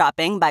car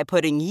shopping by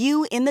putting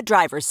you in the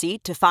driver's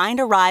seat to find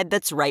a ride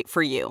that's right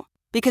for you.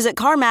 Because at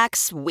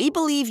CarMax, we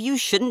believe you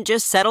shouldn't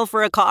just settle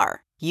for a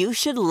car. You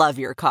should love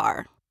your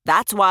car.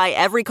 That's why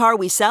every car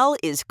we sell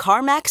is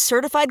CarMax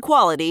certified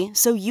quality,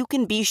 so you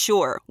can be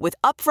sure with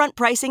upfront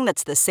pricing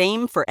that's the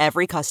same for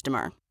every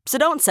customer. So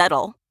don't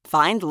settle.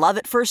 Find love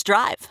at first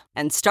drive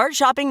and start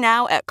shopping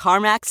now at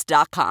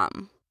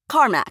CarMax.com.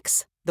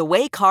 CarMax, the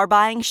way car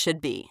buying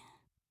should be.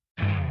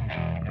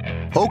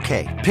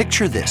 Okay,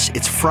 picture this.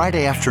 It's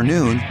Friday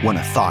afternoon when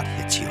a thought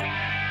hits you.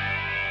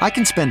 I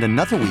can spend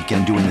another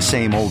weekend doing the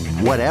same old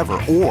whatever,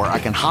 or I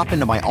can hop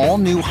into my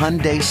all-new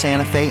Hyundai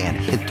Santa Fe and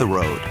hit the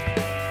road.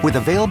 With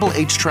available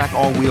H-Track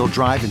all-wheel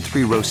drive and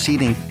 3-row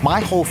seating, my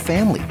whole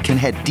family can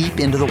head deep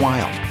into the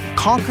wild.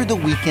 Conquer the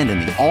weekend in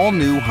the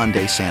all-new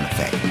Hyundai Santa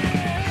Fe.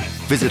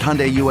 Visit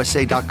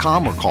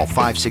HyundaiUSA.com or call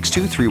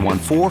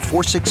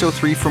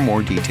 562-314-4603 for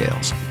more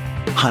details.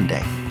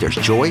 Hyundai, there's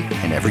joy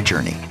in every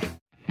journey.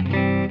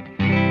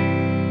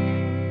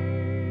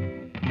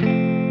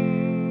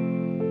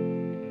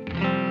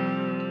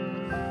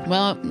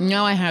 Well,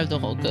 now I have the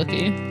whole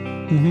cookie.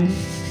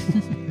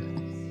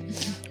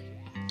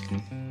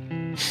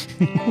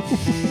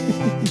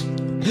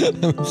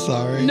 I'm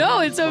sorry. No,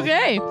 it's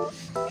okay.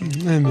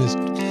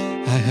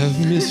 I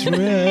have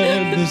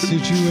misread the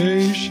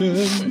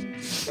situation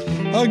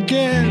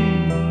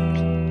again.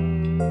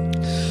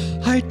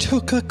 I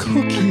took a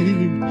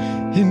cookie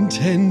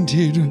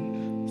intended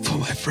for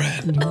my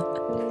friend.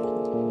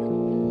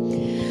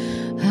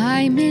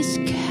 I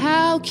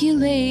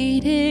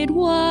miscalculated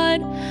what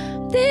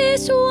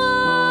this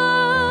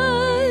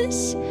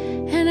was,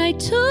 and I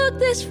took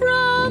this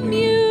from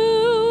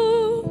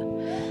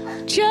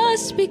you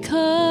just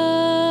because.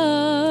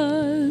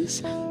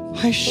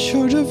 I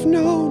should have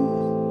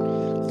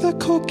known the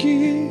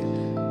cookie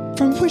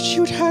from which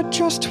you'd had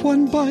just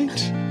one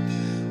bite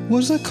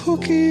was a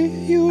cookie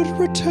you'd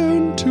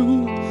return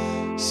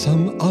to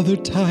some other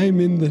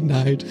time in the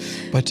night.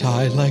 But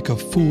I, like a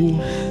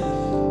fool,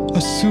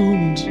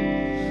 assumed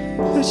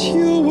that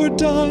you were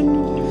done.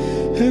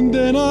 And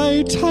then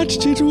I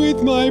touched it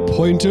with my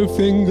pointer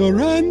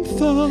finger and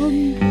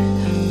thumb.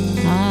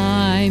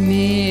 I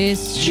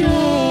misjudged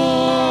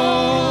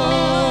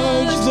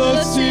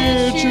the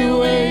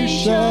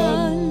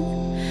situation.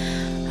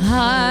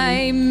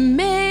 I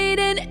made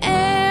an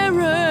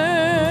error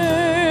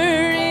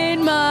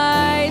in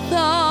my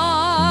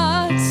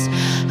thoughts.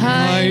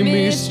 I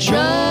misjudged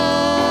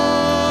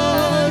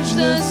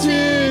the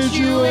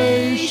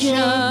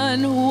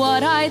situation.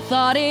 What I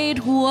thought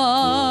it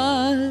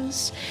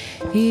was.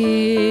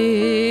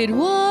 It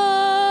was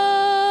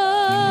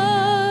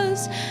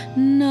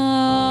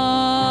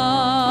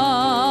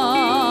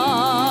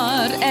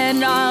not.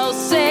 And I'll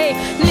say,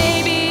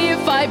 maybe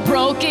if I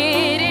broke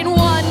it in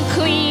one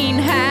clean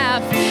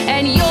half,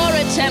 and your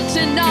attempt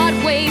to not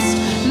waste,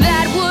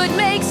 that would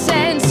make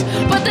sense.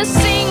 But the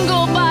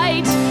single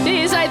bite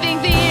is, I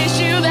think, the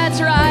issue that's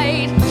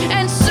right.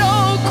 And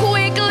so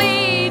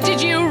quickly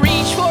did you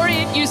reach for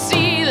it, you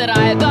see that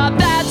I thought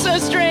that's a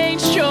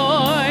strange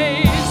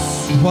choice.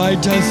 Why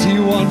does he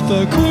want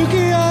the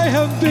cookie I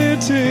have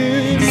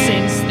bitten?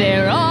 Since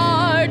there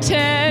are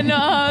 10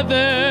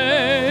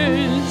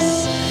 others.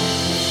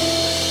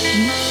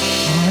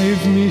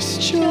 I've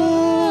misjudged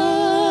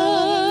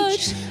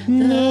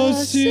the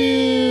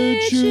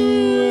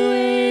situation.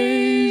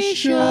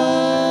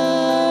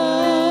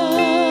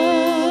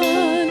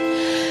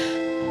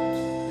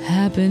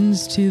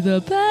 Happens to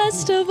the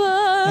best of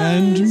us.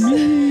 And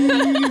me.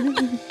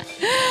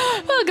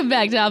 Welcome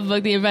back to Off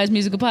Book, the Improvised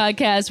Musical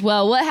Podcast.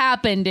 Well, what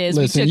happened is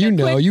listen, we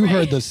took you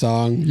heard the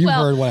song. You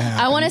heard what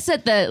happened. I want to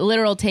set the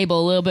literal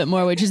table a little bit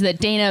more, which is that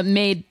Dana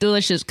made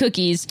delicious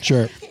cookies.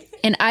 Sure.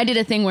 And I did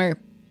a thing where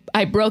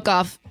I broke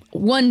off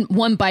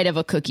one bite of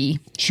a cookie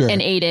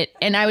and ate it.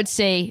 And I would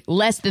say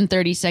less than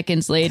 30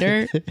 seconds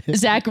later,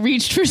 Zach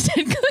reached for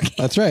said cookie.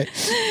 That's right.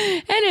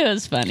 And it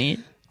was funny.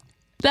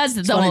 That's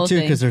the funny whole too,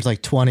 thing. because there's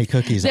like 20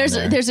 cookies. There's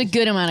a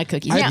good amount of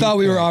cookies. I thought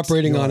we were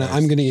operating on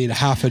I'm going to eat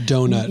half a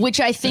donut.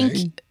 Which I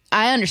think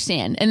I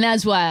understand. And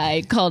that's why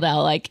I called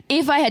out, like,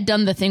 if I had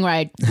done the thing where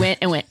I went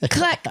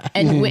clack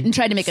and went and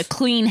tried to make a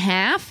clean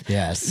half,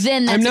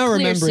 then that's I'm now a clear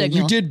remembering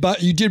signal.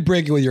 you did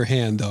break it with your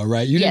hand though,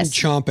 right? You Yes.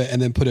 didn't chomp it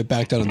and then put it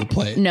back down on the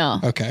plate.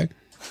 No. Okay.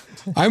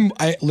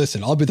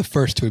 Listen, I'll be the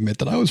first to admit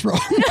that I was wrong.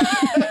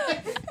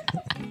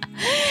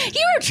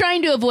 You were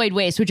trying to avoid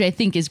waste, which I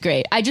think is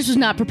great. I just was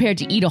not prepared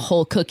to eat a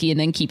whole cookie and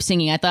then keep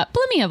singing. I thought,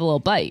 let me have a little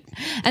bite.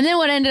 And then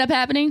what ended up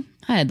happening?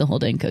 I had the whole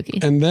dang cookie.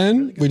 And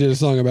then we did a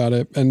song about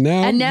it. And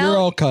now you're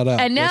all caught up.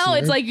 And now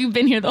it's like you've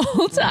been here the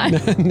whole time.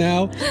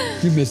 Now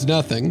you missed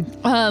nothing.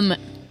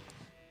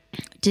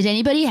 Did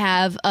anybody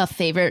have a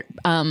favorite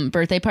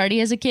birthday party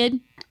as a kid?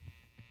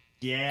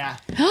 Yeah.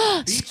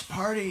 Beach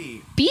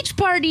party. Beach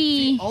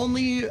party.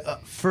 Only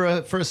for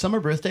a summer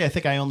birthday, I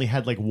think I only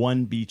had like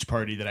one beach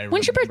party that I remember.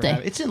 When's your birthday?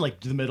 having. It's in like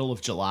the middle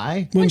of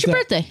July. When's your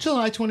birthday?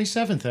 July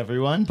 27th,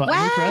 everyone. Bought me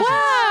Wow. presents.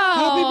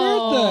 Happy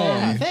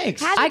birthday.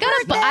 Thanks. I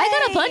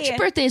got a bunch of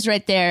birthdays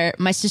right there.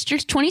 My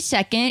sister's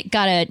 22nd.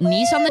 Got a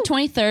niece on the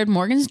 23rd.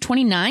 Morgan's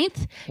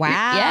 29th. Wow.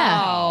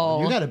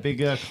 Yeah. You got a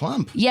big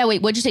clump. Yeah,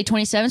 wait, what'd you say,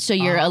 27? So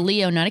you're a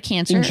Leo, not a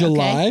Cancer. In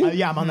July? Okay.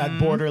 Yeah, I'm on that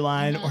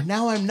borderline. Or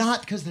now I'm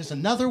not because there's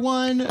another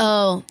one.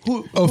 Oh.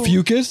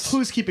 Ophiuchus?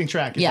 Who's keeping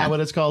track? Is Yeah. that what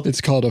it's called?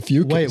 It's called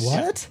Ophiuchus. Wait,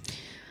 what?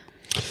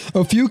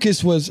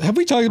 Ophiuchus was. Have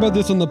we talked about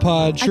this on the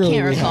pod? Surely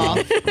I we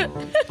can't have.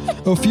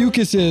 recall.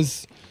 Ophiuchus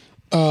is.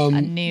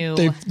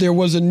 There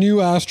was a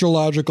new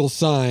astrological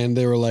sign.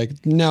 They were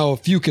like, now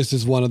Ophiuchus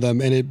is one of them,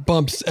 and it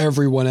bumps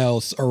everyone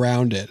else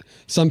around it.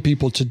 Some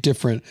people to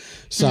different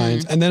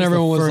signs, and then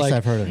everyone was first like,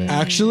 I've heard of it.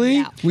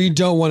 "Actually, we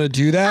don't want to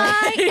do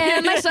that." I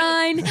am my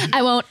sign.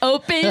 I won't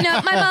open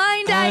up my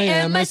mind. I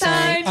am my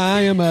sign.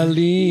 I am a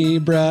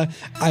Libra.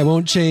 I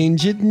won't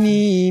change it,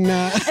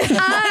 Nina.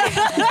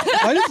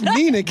 Why does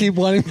Nina keep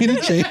wanting me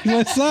to change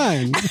my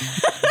sign?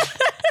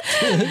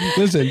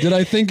 Listen, did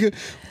I think?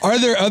 Are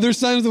there other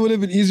signs that would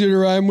have been easier to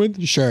rhyme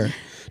with? Sure.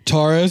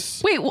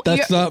 Taurus. Wait,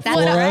 that's not for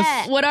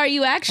us. What are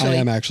you actually? I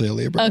am actually a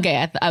Libra.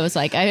 Okay, I was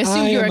like, I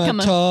assumed you were I am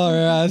coming. a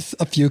Taurus.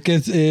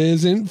 Ophiuchus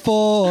isn't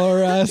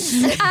for us.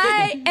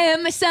 I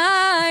am a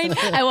sign.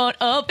 I won't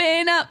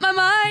open up my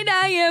mind.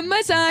 I am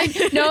my sign.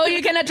 No,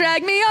 you cannot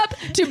drag me up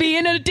to be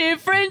in a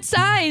different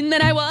sign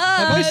than I was.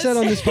 Have I said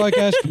on this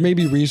podcast,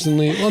 maybe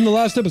recently, on the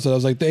last episode, I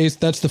was like, the Ace,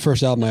 that's the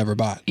first album I ever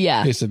bought.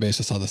 Yeah. Ace of Base,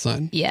 I saw the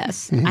sign.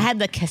 Yes. Mhm. I had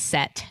the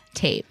cassette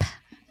tape.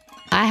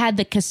 I had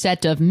the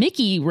cassette of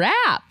Mickey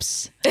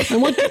Raps.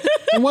 And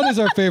what is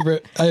our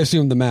favorite? I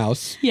assume the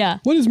mouse. Yeah.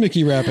 What is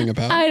Mickey rapping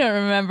about? I don't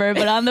remember,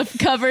 but on the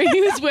cover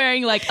he was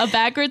wearing like a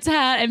backwards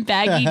hat and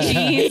baggy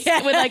jeans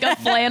with like a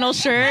flannel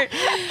shirt.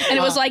 And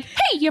it was like,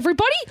 hey,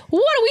 everybody,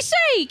 what do we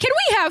say? Can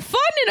we have fun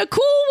in a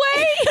cool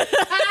way?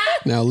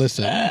 Now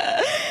listen.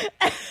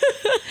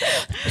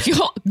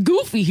 Yo,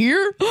 Goofy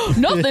here.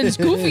 Nothing's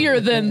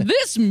goofier than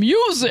this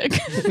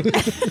music.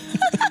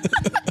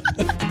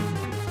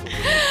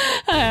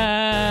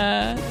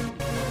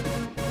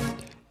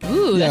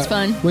 Ooh, that's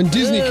fun. When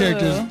Disney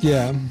characters,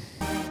 yeah.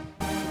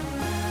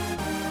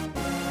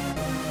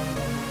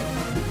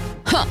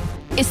 Huh,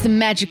 it's the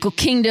magical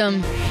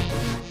kingdom.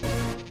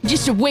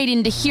 Just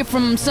waiting to hear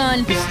from him,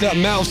 son. It's that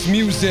mouse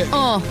music.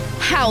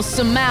 House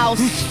of Mouse.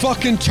 Who's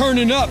fucking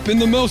turning up in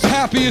the most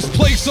happiest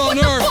place on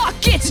What earth? the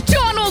fuck? It's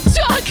Donald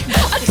Duck.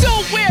 I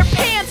don't wear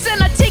pants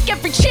and I take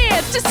every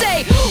chance to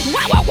say,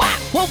 wah, wah, wah,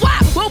 wah, wah.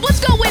 Well, what's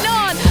going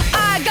on?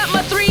 I got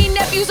my 3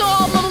 nephews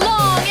all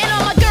along. And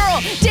on my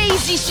girl,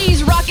 Daisy,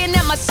 she's rocking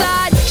at my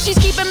side. She's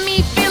keeping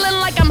me feeling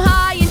like I'm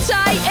high and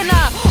tight. And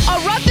I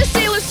rock the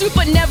sailor suit,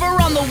 but never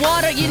on the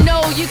water. You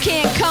know you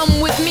can't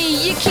come with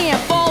me. You can't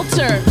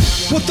falter.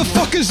 What the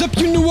fuck is up?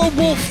 You know I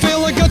won't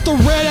fail. I got the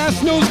red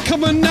ass nose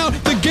coming out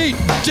the gate.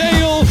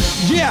 Dale,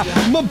 yeah,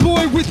 my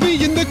boy with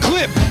me in the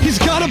clip. He's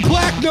got a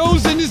black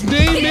nose and his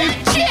name is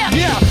Jim.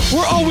 Yeah,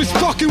 we're always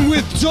fucking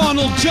with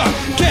Donald Duck.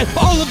 Get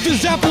all of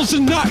his apples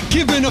and not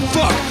giving a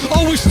fuck.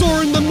 Always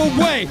storing them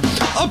away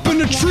up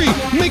in a tree,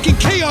 making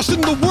chaos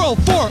in the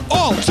world for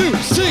all to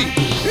see.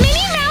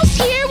 Minnie Mouse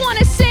here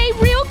wanna say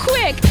real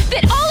quick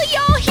that all of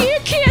y'all here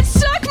can't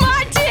suck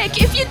my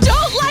dick. If you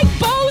don't like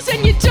bows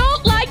and you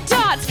don't like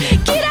dots,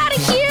 get out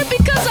of here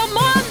because I'm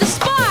on the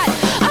spot.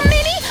 I'm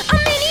mini,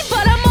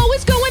 but I'm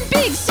always going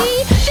big,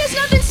 see? There's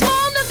nothing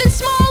small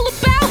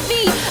about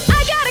me.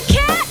 I got a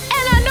cat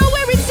and I know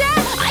where it's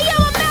at. I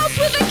am a mouse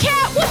with a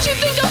cat, what you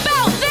think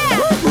about that?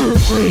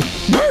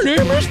 My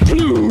name is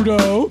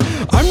Pluto.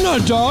 I'm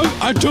not a dog.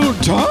 I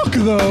don't talk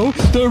though.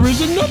 There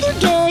is another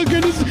dog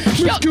and it's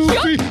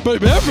Goofy.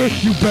 But ever,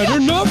 you better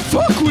not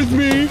fuck with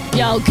me.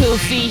 Yo,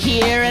 Goofy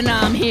here, and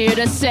I'm here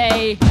to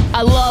say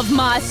I love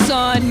my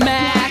son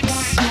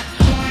Max.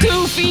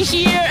 Goofy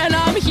here, and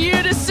I'm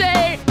here to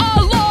say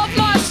I love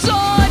my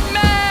son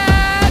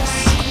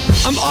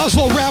Max. I'm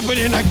Oswald Rabbit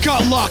and I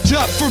got locked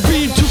up for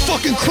being too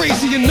fucking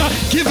crazy and not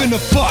giving a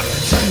fuck.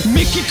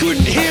 Mickey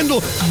couldn't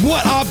handle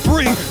what I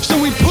bring,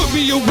 so he put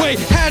me away.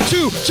 Had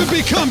to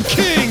become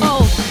king.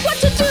 Oh, what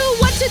to do?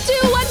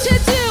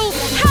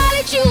 How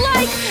did you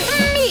like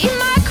me and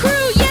my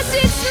crew? Yes,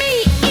 it's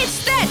me.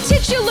 It's that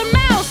titular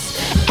mouse.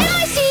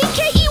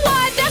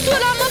 M-I-C-K-E-Y, that's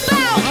what I'm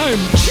about. I'm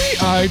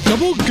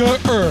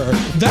T-I-double-G-R.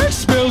 That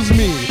spells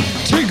me,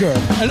 Tigger,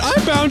 and I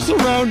bounce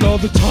around all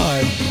the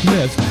time.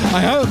 Yes, I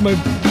have my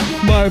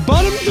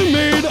bottoms are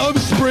made of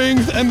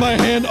springs and my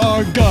hand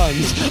are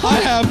guns.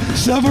 I have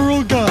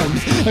several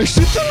guns. I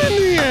shoot them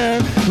in the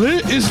air.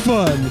 It is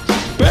fun.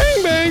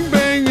 Bang, bang,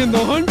 bang in the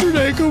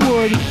 100-acre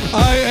wood.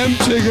 I am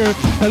Tigger,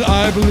 and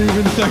I believe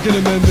in Second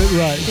Amendment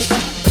rights.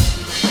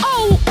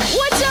 Oh,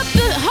 what's up?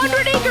 The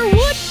 100-acre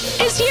wood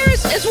is here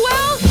as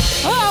well?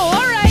 Oh,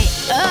 all right.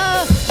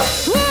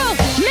 Well,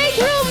 make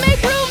room.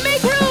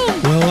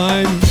 Well,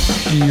 I'm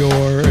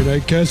Eeyore, and I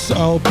guess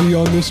I'll be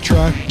on this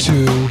track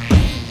too.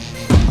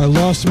 I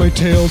lost my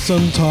tail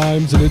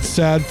sometimes, and it's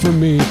sad for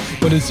me,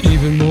 but it's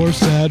even more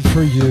sad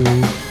for you.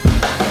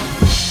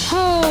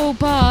 Oh,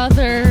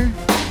 bother,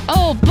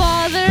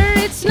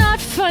 it's not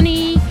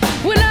funny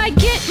when I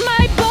get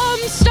my bum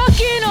stuck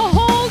in a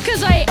hole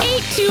 'cause I ate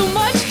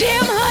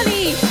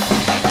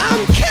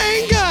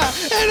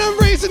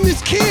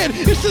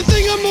the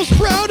thing I'm most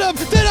proud of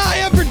that I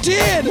ever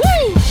did.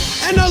 Woo!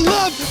 And I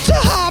love to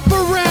hop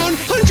around.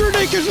 100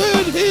 Acres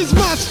Wood is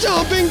my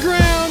stomping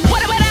ground.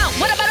 What about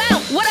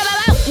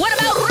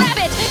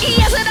rabbit?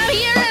 Yes, and I'm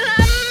here and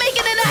I'm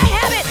making it a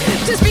habit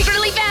to speak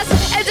really fast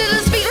and to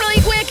speak really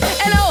quick.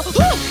 And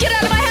get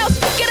out of my house,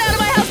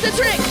 that's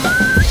Rick.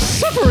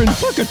 Suffer and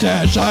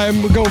succotash, I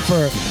am a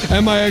gopher.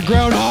 Am I a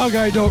groundhog?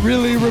 I don't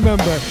really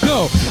remember.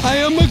 No, I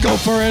am a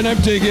gopher and I'm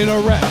digging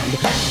around.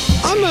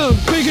 I'm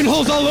digging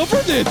holes all over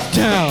this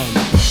town.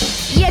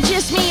 Yeah,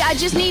 just me, I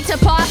just need to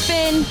pop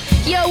in.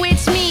 Yo,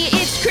 it's me,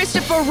 it's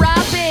Christopher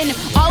Robin.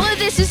 All of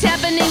this is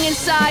happening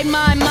inside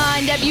my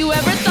mind. Have you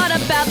ever thought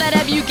about that?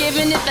 Have you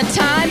given it the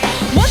time?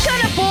 What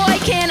kind of boy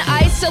can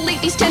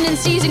isolate these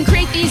tendencies and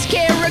create these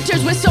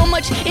characters with so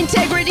much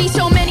integrity?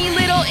 So many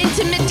little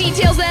intimate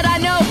details that I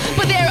know,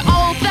 but they're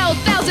all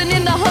thousand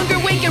in the Hunger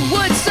Waken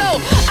woods. So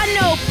I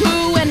know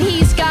Pooh and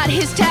he's got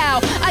his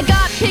Tao. I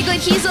got Piglet,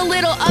 he's a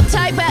little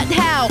uptight, but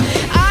how?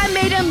 I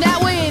made him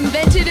that way,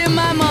 invented in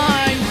my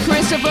mind.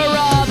 Christopher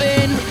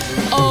Robin,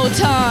 old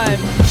time.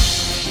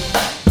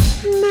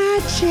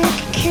 Magic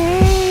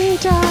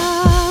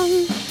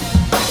Kingdom.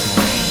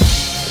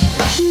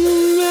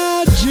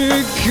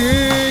 Magic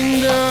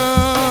Kingdom.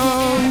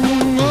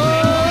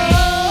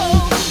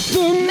 Oh,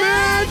 the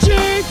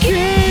Magic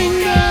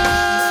Kingdom.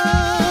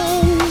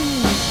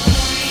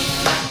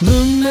 The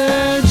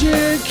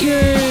Magic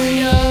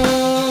Kingdom.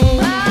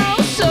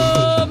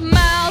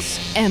 Mouse,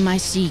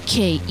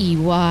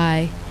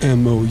 M-I-C-K-E-Y.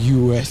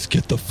 M-O-U-S,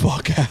 get the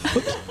fuck out.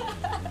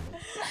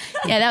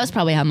 Yeah, that was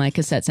probably how my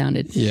cassette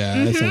sounded.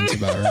 Yeah, that sounds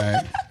about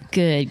right.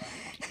 Good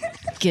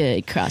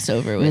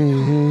crossover with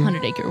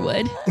 100 Acre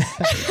Wood.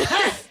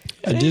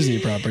 A Disney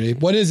property.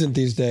 What isn't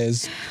these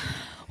days?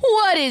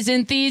 What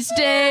isn't these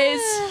days?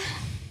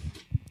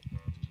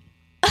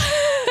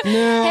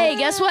 Hey,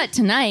 guess what?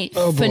 Tonight,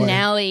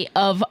 finale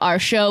of our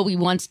show, we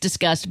once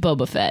discussed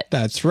Boba Fett.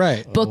 That's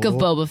right. Book of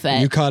Boba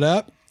Fett. You caught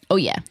up? Oh,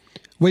 yeah.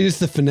 Wait, it's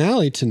the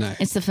finale tonight.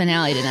 It's the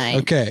finale tonight.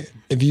 Okay.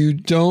 If you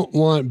don't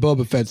want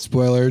Boba Fett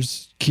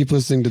spoilers, keep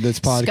listening to this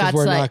pod because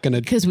we're not going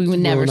to. Because we would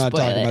never We're not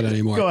spoil talking it. about it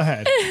anymore. Go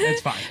ahead.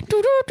 It's fine.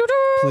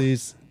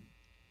 Please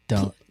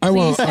don't. I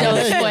won't. Please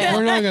don't spoil it.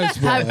 We're not going to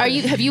spoil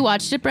it. Have you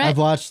watched it, Brett? I've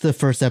watched the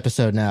first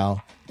episode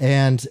now,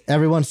 and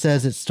everyone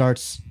says it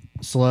starts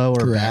slow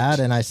or bad,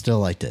 and I still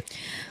liked it.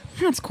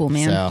 That's cool,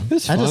 man. So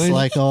It's I just fine.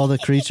 like all the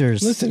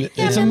creatures. Listen, it's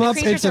man, a the Muppet.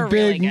 creatures It's a are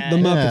really big. good. The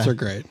Muppets Yeah. are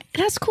great,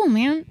 That's cool,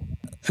 man.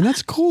 and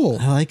that's cool.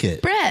 I like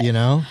it. Brett. You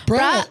know?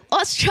 Brett,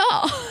 let's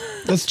chaw.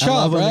 Let's I chop,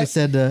 love when they right?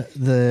 said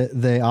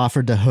they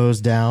offered to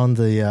hose down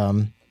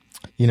the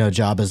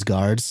Jabba's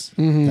guards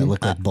that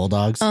look like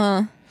bulldogs.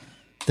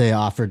 They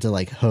offered to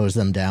like hose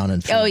them down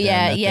and feed them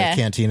at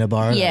the cantina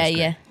bar. Yeah, That was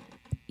great.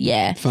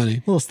 yeah.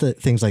 Funny. Little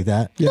things like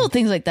that. Little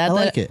things like that. I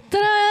like it.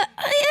 I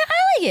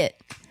like it.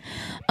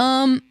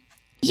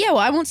 Yeah, well,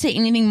 I won't say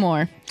anything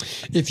more.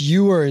 If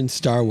you were in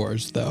Star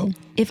Wars, though,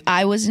 If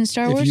I was in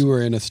Star Wars, if you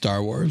were in a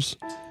Star Wars,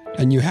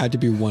 and you had to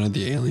be one of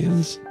the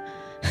aliens,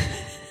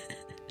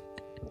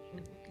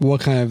 what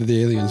kind of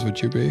the aliens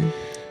would you be?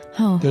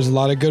 Oh. There's a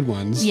lot of good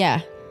ones.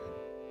 Yeah.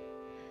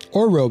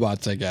 Or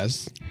robots, I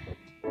guess.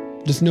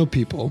 Just no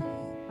people.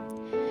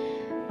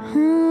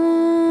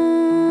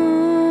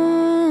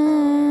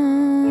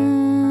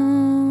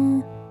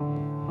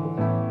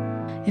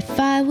 If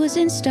I was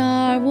in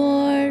Star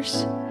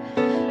Wars,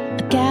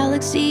 a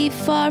galaxy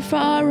far,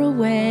 far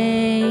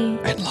away,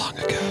 and long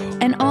ago,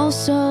 and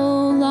also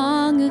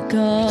long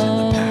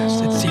ago,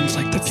 it seems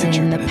like the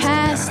future, in the but it's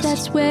past,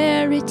 that's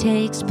where it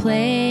takes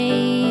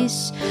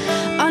place.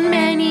 On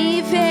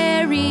many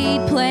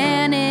varied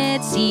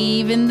planets,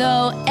 even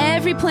though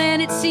every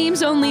planet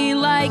seems only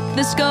like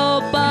the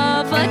scope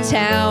of a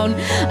town.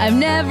 I've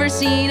never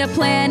seen a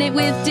planet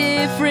with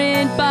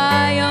different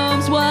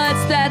biomes.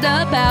 What's that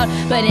about?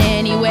 But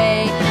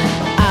anyway,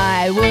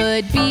 I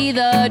would be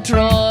the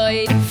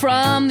droid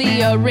from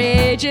the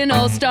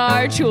original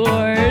Star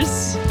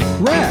Tours.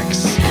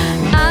 Rex.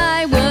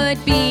 I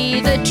would be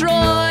the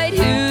droid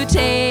who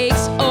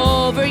takes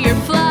over your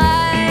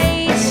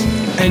flight.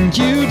 And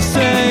you'd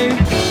say,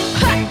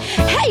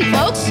 Hey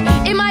folks,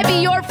 it might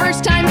be your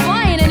first time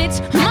flying and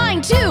it's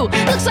mine too.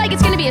 Looks like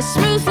it's gonna be a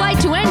smooth flight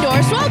to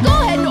Endor, so I'll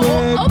go ahead and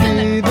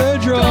open the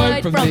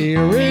droid from the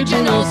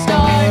original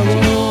Star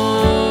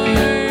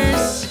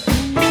Tours.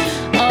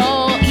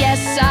 Oh,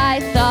 yes, I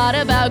thought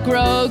about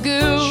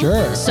Grogu.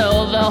 Sure.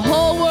 So the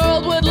whole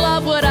world would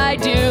love what I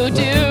do.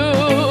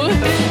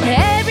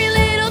 Every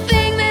little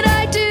thing that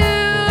I do,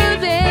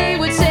 they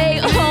would say,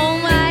 oh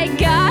my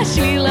gosh,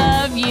 we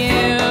love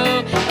you.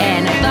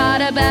 And I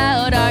thought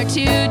about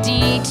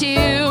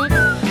R2-D2,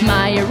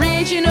 my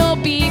original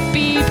beep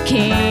beep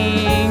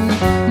king,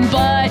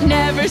 but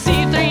never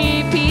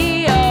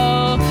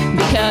C-3PO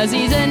because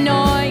he's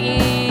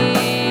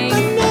annoying.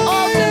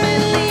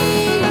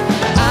 Ultimately,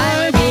 I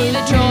would be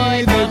the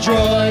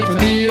droid from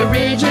the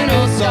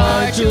original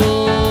Star Tours.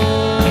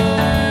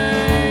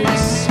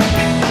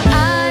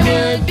 I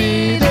would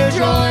be the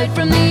droid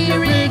from the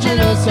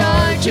original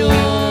Star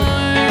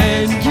Tours.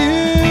 and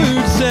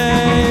you'd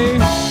say,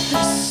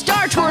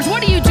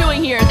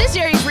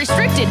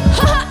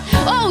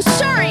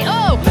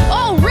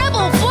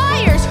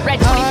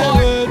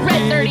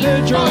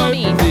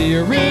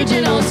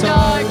 original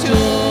Star Tours.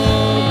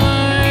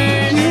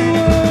 You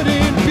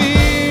wouldn't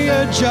be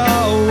a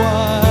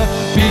Jawa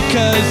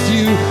because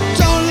you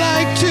don't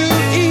like to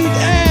eat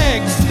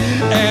eggs,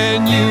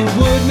 and you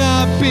would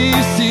not be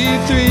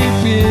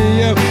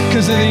C-3PO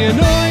because of the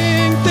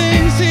annoying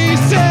things he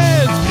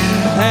says,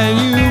 and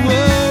you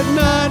would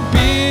not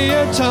be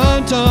a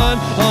Tauntaun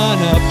on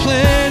a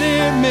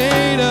planet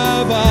made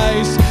of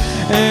ice,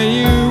 and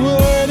you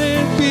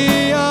wouldn't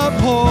be a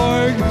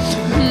Porg,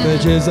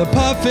 which is a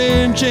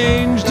puffin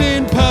changed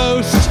in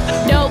post.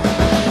 Nope.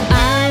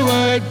 I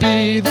would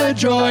be the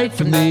droid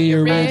from the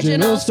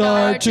original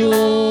Star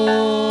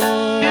Tours.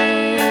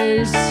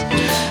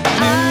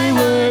 I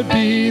would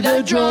be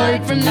the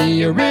droid from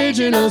the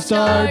original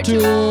Star Tours.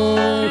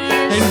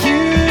 And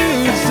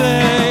you'd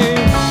say,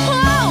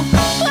 Oh,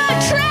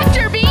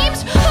 tractor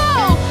beams.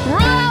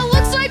 Oh,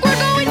 looks like we're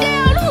going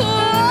down.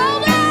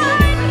 Hold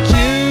on.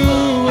 you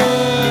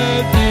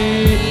would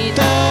be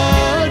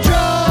the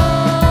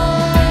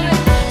droid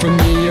from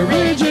the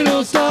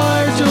original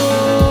Star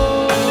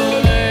Tours.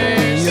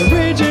 The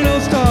original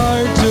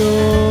Star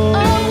Tours.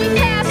 Oh, we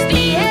passed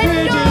the end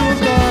Original of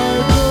Star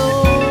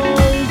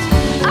Tours.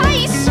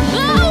 ice.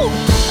 Oh,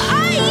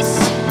 ice.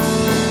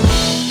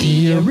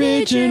 The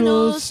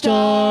original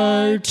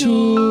Star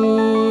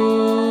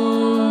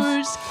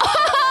Tours.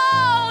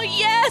 Oh,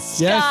 yes,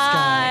 Yes,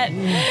 Scott.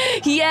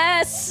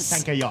 Yes.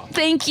 Thank you.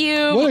 Thank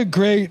you. What a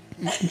great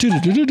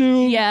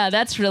do-do-do-do-do. Yeah,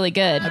 that's really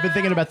good. I've been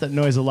thinking about that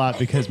noise a lot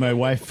because my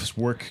wife's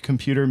work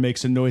computer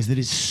makes a noise that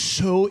is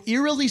so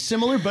eerily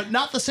similar, but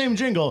not the same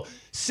jingle.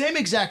 Same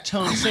exact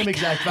tone, same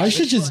exact vibe. I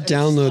should just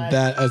download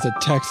that as a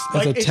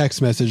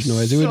text message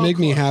noise. It would so make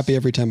me close. happy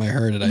every time I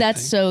heard it. I That's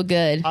think. so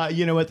good.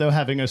 You know what, though?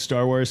 Having a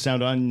Star Wars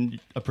sound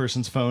on a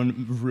person's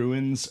phone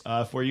ruins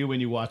for you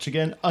when you watch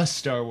again a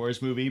Star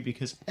Wars movie,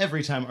 because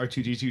every time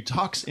R2-D2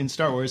 talks in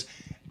Star Wars,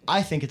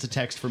 I think it's a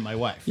text from my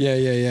wife.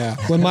 Yeah.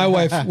 When my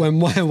wife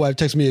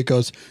texts me, it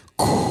goes.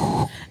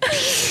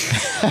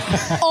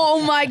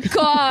 Oh my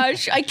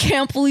gosh, I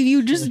can't believe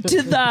you just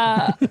did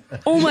that.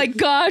 Oh my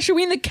gosh, are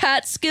we in the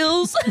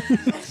Catskills?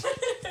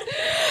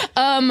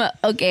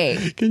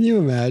 Okay. Can you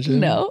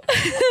imagine? No.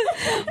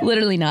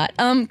 Literally not.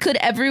 Could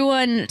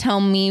everyone tell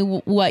me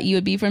what you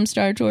would be from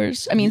Star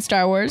Tours? I mean,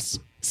 Star Wars.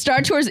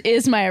 Star Tours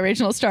is my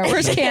original Star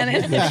Wars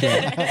canon.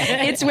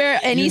 It's where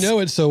any You know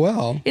it so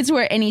well. it's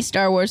where any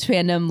Star Wars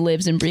fandom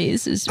lives and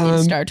breathes is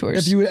in Star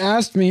Tours. If you had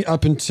asked me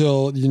up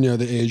until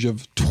the age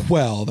of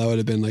 12, I would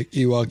have been like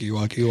Ewok.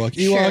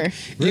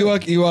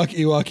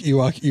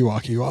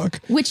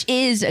 Which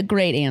is a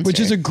great answer. Which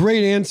is a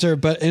great answer,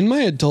 but in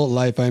my adult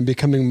life, I'm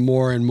becoming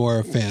more and more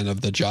a fan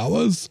of the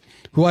Jawas,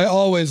 who I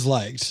always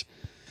liked.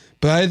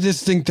 But I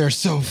just think they're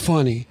so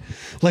funny.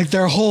 Like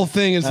their whole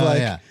thing is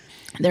yeah.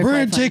 They're we're quite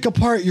going to take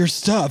apart your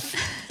stuff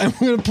and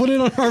we're going to put it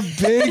on our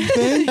big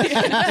thing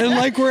and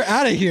like we're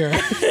out of here.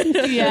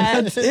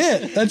 Yeah. That's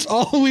it. That's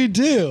all we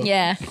do.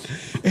 Yeah.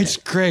 It's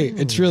great.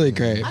 It's really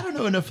great. I don't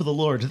know enough of the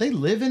lore. Do they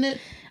live in it?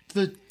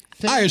 The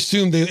thing? I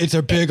assume it's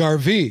a big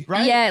RV.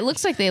 Right? Yeah, it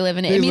looks like they live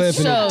in it. They I mean, live it's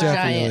in so it,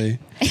 definitely.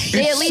 giant.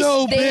 They It's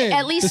so big. They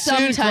at least The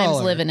sometimes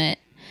Sandcrawler. live in it.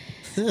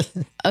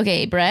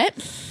 Okay, Brett.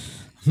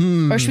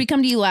 Or should we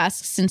come to you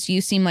last, since you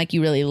seem like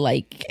you really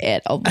like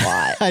it a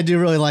lot? I do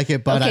really like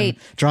it, but Okay. I'm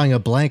drawing a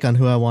blank on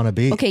who I want to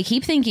be. Okay,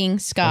 keep thinking,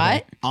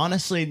 Scott.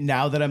 Honestly,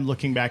 now that I'm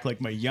looking back,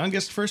 like my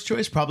youngest first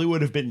choice probably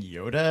would have been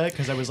Yoda,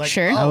 because I was like,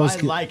 Sure. oh, was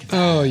I g- like that.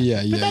 Oh,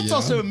 yeah. But that's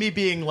also me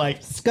being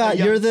like, Scott,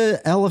 you're the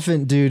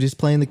elephant dude who's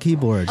playing the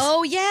keyboards.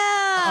 Oh yeah,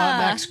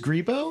 Max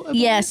Grebo? I believe?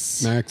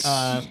 Yes. Max.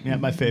 Yeah,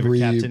 my favorite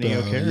Captain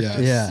EO Grebo, character. yes.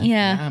 Yeah.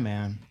 Yeah. Yeah,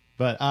 man.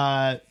 But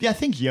yeah, I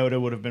think Yoda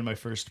would have been my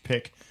first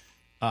pick.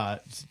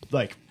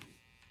 Like,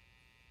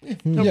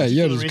 no Yeah,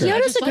 particular Yoda's reason. great. I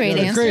Yoda's just a great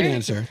like Yoda. answer. Great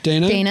answer.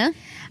 Dana? Dana.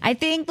 I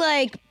think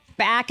like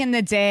back in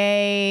the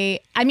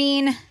day, I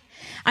mean,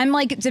 I'm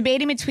like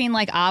debating between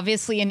like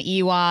obviously an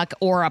Ewok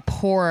or a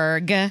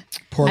Porg.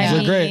 Porgs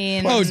I are great.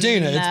 mean, Oh,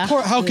 Dana, it's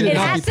how could it, It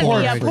not has be to be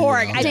Porg? a for you?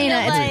 Porg. I Dana,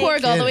 feel it's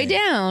like- Porg all the way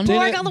down.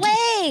 Porg all the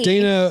way.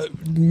 Dana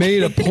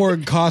made a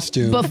Porg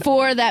costume.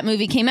 Before that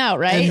movie came out,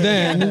 right? And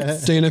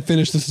then Dana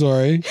finished the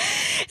story.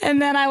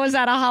 And then I was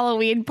at a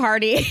Halloween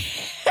party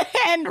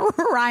and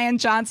Ryan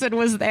Johnson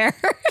was there.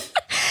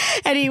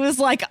 And he was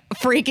like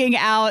freaking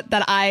out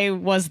that I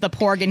was the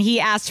Porg, and he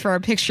asked for a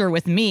picture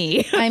with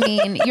me. I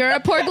mean, you're a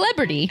Porg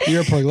celebrity.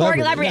 You're a Porg Porg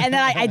celebrity. celebrity. And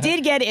then I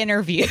did get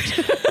interviewed.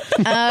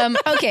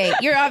 Okay,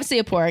 you're obviously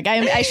a Porg.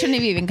 I shouldn't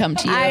have even come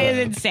to you. I am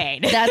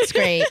insane. That's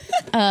great.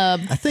 I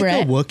think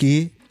Brett? a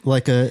Wookiee,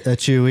 like a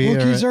Chewie.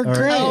 Wookiees or, are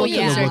great. Oh, or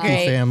yeah. the They're Wookiee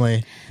great.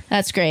 family.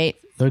 That's great.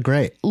 They're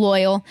great.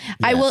 Loyal.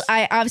 I Yes.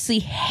 I obviously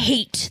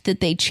hate that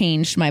they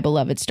changed my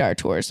beloved Star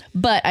Tours,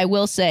 but I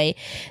will say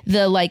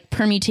the like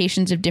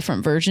permutations of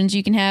different versions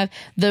you can have.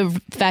 The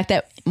fact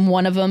that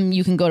one of them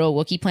you can go to a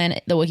Wookiee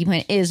planet, the Wookiee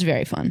planet is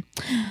very fun.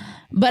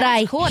 But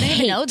I cool. I didn't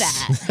even know hate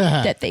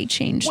that. that they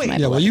changed my Yeah,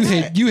 beloved. well,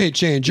 you hate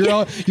change. You're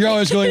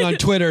always going on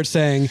Twitter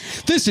saying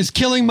this is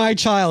killing my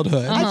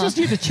childhood. I just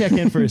need to check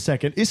in for a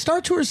second. Is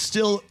Star Tours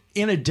still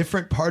in a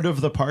different part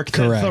of the park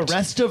than Correct. the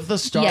rest of the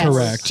Star Yes. Wars.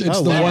 Correct. It's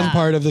Oh, the wow. one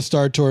part of the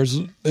Star Tours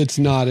it's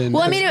not in.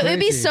 Well, I mean, It's it would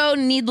be crazy. so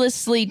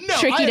needlessly No,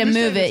 tricky I to understand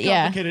move it. it's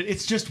Yeah. complicated.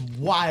 It's just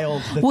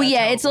wild. That Well, that's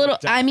yeah, how it's it a little.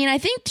 worked out. I mean, I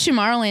think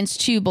Tomorrowland's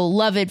too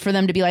beloved for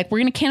them to be like, we're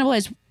going to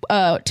cannibalize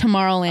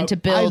Tomorrowland to I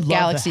build love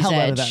Galaxy's the hell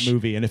Edge. out of that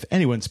movie, and if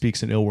anyone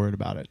speaks an ill word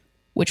about it,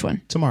 Which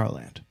one?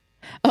 Tomorrowland.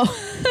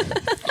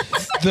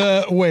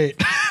 Wait.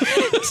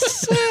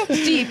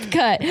 Deep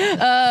cut.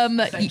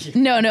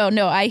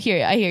 No. I hear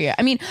you.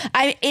 I mean,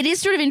 it is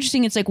sort of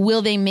interesting. It's like,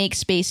 will they make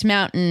Space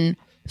Mountain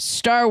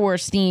Star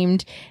Wars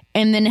themed,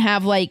 and then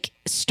have like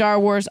Star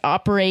Wars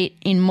operate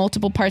in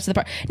multiple parts of the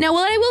park? Now,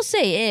 what I will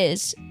say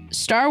is,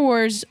 Star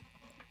Wars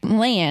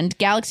Land,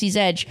 Galaxy's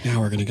Edge. Now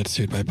we're gonna get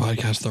sued by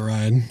Podcast The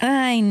Ride.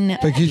 I know.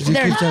 But keep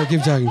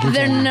talking.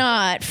 They're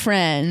not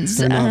friends.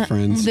 They're not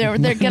friends. They're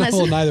gonna.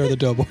 Well, neither are the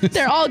Doughboys.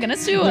 They're all gonna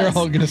sue They're us.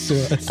 all gonna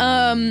sue us.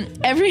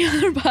 Every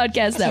other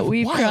podcast that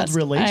we've wild crossed, I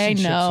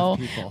relationships know.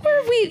 with people.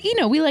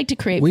 Where we like to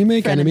create. We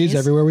make enemies frenemies.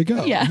 everywhere we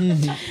go. Yeah.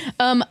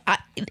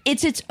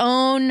 It's its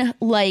own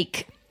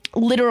like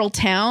literal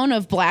town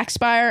of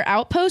Blackspire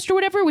Outpost or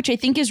whatever, which I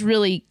think is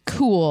really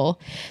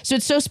cool. So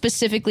it's so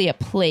specifically a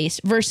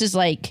place versus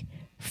like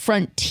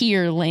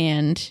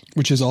Frontierland,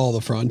 Which is all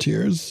the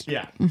frontiers.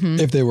 Yeah.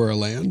 If they were a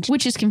land.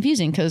 which is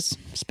confusing because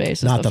space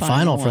is Not the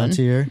final one.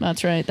 frontier.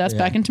 That's right. That's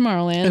back in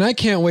Tomorrowland. And I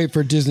can't wait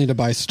for Disney to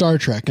buy Star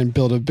Trek and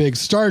build a big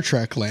Star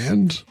Trek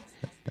land.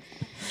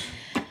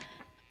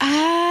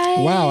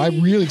 Wow, I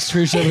really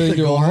stretched everything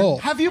to a hole.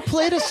 Have you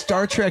played a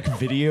Star Trek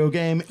video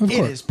game? It course.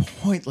 is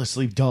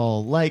pointlessly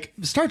dull. Like,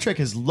 Star Trek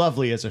is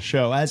lovely as a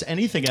show. As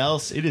anything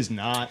else, it is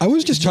not. I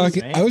was just It's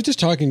talking. insane. I was just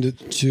talking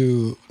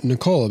to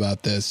Nicole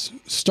about this.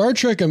 Star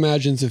Trek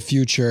imagines a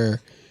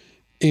future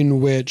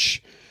in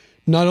which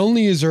not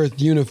only is Earth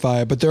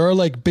unified, but there are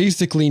like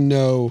basically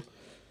no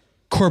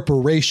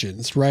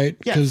corporations, right?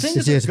 Yeah, things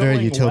it's are very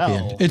going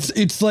utopian. well.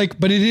 It's like,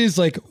 but it is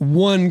like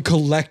one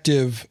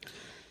collective.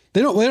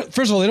 They don't.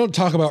 First of all, they don't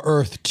talk about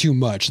Earth too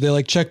much. They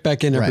like check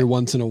back in every Right.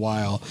 once in a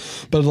while,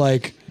 but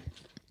like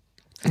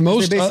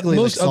most They basically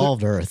most like,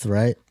 solved Earth,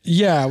 right?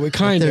 yeah, we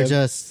kind They're of.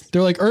 just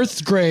They're like Earth's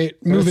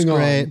great, moving Earth's on.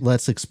 great.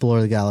 Let's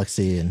explore the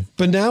galaxy and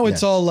But now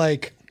it's Yeah. all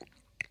like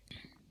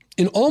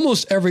in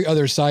almost every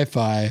other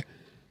sci-fi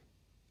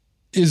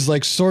is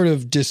like sort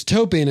of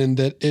dystopian in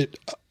that it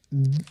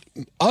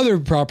other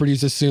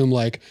properties assume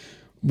like,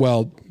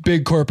 well,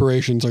 big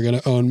corporations are going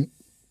to own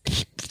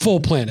full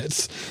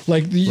planets.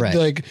 Like Right.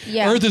 like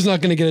Yeah. Earth is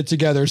not going to get it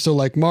together. So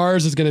like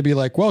Mars is going to be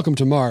like, welcome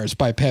to Mars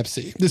by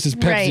Pepsi. This is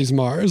Pepsi's Right.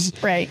 Mars.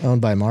 right.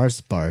 owned by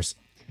Mars bars.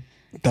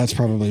 That's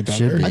probably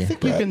better. Should be. I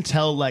think you can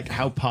tell like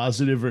how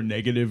positive or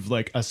negative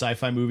like a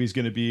sci-fi movie is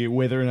going to be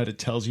whether or not it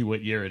tells you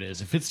what year it is.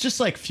 If it's just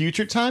like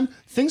future time,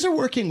 things are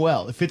working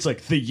well. If it's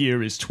like the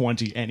year is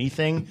 20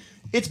 anything,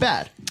 it's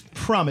bad.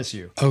 Promise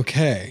you.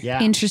 Okay.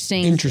 Yeah.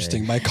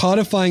 Interesting. By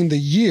codifying the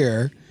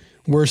year,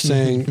 we're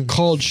saying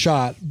called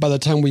shot. By the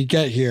time we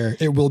get here,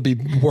 it will be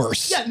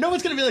worse. Yeah, no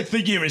one's going to be like the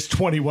year is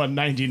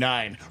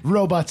 2199.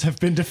 Robots have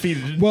been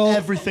defeated and Well,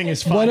 everything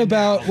is fine. What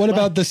about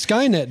now. the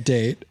Skynet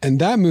date? And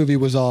that movie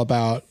was all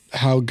about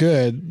how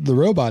good the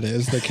robot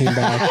is that came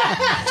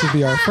back to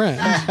be our friend.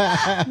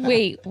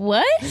 Wait,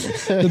 what?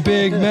 The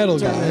big metal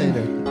guy.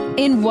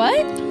 In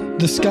what?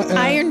 The Sky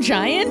Iron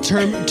Giant?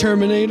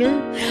 Terminator.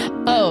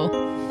 Oh.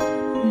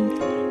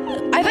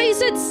 I thought you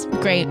said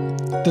great.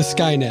 The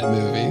Skynet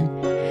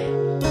movie.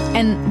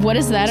 And what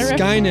is that? A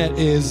Skynet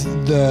is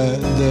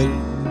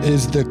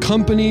the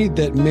company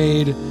that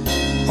made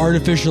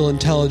artificial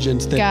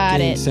intelligence that Got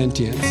gained it.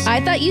 sentience.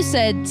 I thought you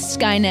said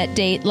Skynet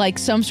Date, like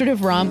some sort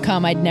of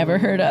rom-com I'd never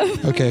heard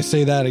of. Okay,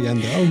 say that again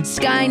though.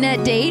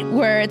 Skynet Date,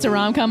 where it's a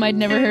rom-com I'd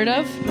never heard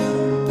of.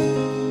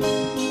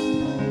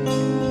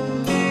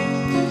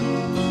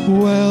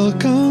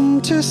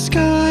 Welcome to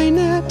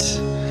Skynet,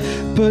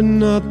 but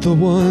not the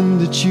one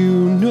that you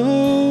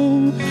know.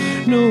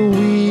 No,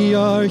 we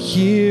are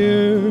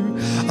here,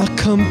 a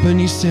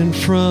company sent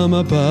from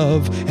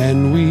above,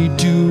 and we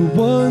do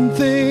one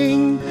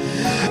thing,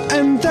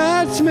 and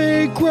that's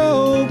make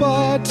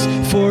robots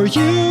for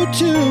you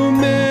to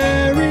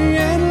marry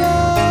and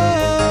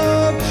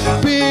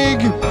love. Big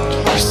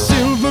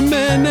silver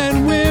men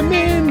and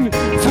women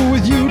for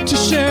with you to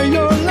share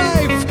your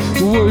life.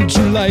 Would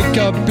you like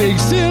a big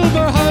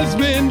silver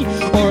husband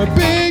or a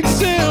big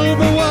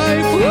silver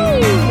wife?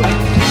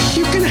 Woo!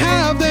 You can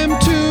have them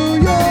to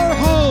your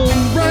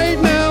home right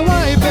now,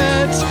 I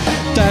bet.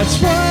 That's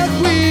what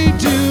we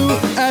do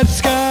at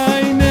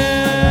Skynet.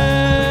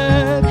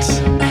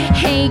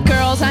 Hey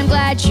girls, I'm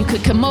glad you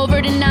could come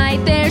over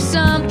tonight. There's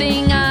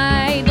something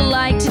I'd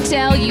like to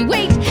tell you.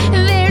 Wait,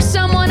 there's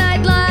someone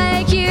I'd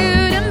like you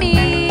to meet.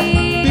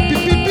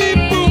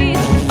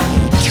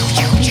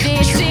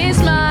 This is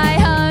my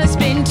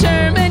husband,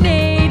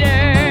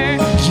 Terminator.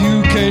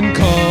 You can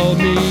call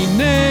me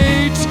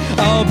Nate.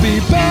 I'll be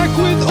back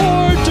with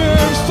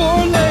orders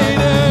for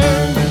later.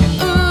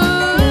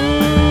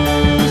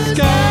 Ooh,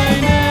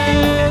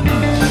 Skynet.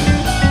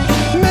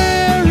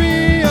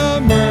 Marry a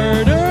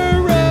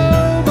murder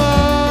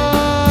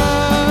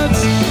robot.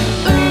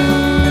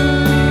 Ooh,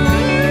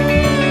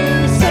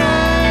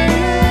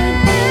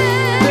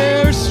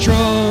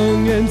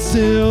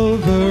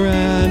 silver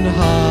and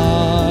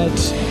hot.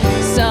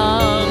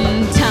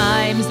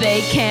 Sometimes they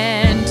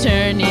can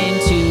turn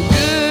into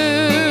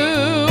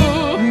goo.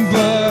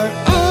 But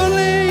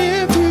only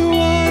if you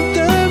want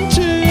them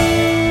to.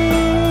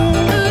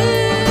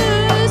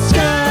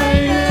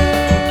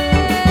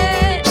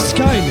 Skynet.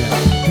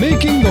 Skynet,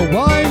 making the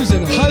wives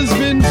and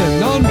husbands and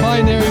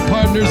non-binary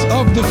partners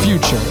of the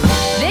future.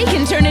 They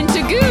can turn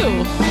into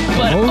goo,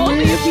 but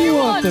only if you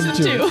want them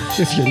to.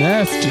 If you're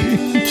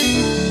nasty.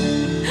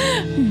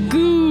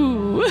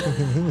 Goo.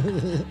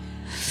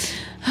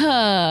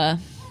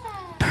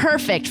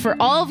 Perfect for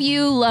all of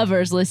you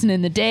lovers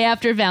listening the day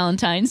after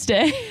Valentine's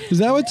Day. Is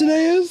that what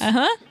today is?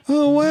 Uh-huh.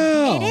 Oh,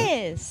 wow. It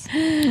is.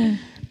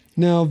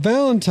 Now,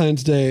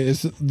 Valentine's Day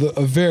is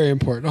a very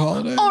important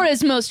holiday. Or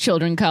as most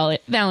children call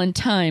it,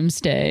 Valentine's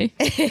Day.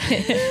 No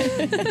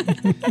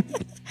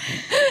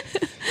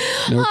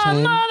Oh,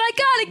 time. Mom, I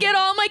gotta get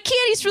all my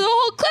candies for the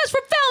whole class for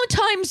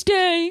Valentine's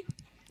Day.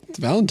 It's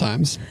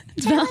Valentine's.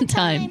 It's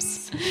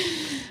Valentine's.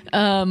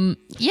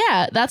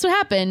 Yeah, that's what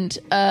happened.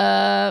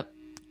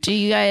 Do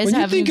you guys When you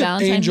have any think of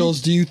Valentine's?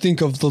 angels, do you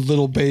think of the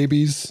little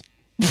babies?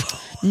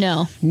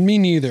 No. Me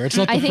neither. It's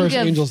not I the think first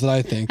of- angels that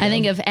I think I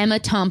think of Emma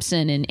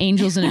Thompson in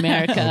Angels in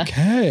America.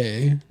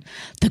 Okay.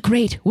 The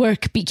great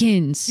work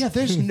begins. Yeah,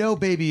 there's no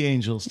baby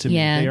angels to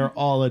Yeah. me. They are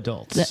all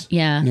adults.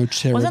 Yeah. No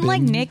cherubim. Wasn't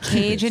like Nick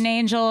Cage an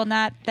angel in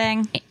that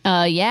thing?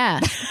 Yeah.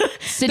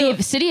 City of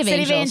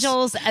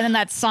Angels, and then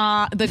that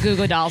song, the Goo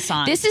Goo Doll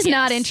song. This is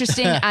not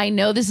interesting. I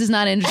know this is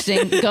not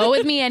interesting. Go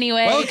with me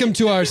anyway. Welcome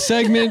to our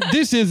segment.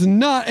 This is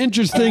not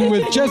interesting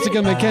with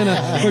Jessica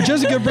McKenna, where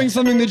Jessica brings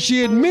something that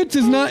she admits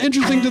is not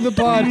interesting to the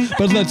pod,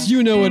 but lets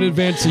you know in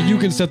advance so you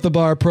can set the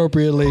bar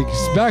appropriately.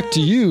 Back to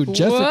you,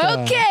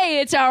 Jessica.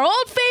 Okay, it's our old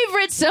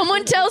favorite.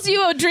 Someone tells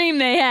you a dream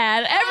they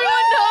had.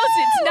 Everyone knows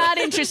it's not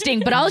interesting,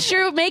 but I'll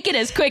sure make it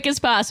as quick as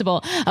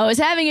possible. I was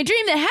having a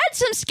dream that had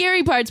some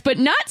scary parts, but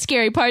not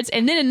scary parts,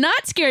 and then a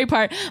not scary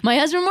part. My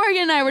husband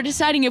Morgan and I were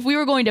deciding if we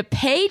were going to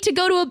pay to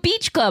go to a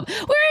beach club. We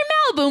were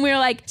in Malibu, and we were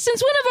like,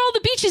 since when have all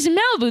the beaches in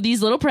Malibu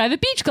these little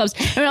private beach clubs?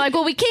 And we we're like,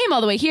 well, we came all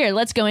the way here.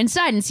 Let's go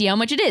inside and see how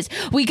much it is.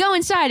 We go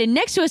inside, and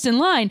next to us in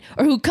line,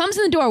 or who comes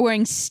in the door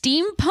wearing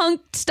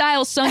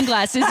steampunk-style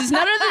sunglasses, is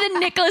none other than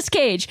Nicolas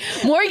Cage.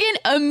 Morgan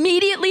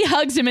immediately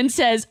hugs him and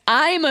says,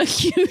 I'm a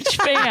huge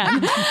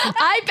fan.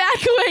 I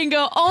back away and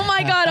go, oh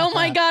my God, oh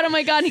my God, oh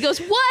my God. And he goes,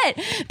 what?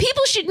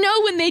 People should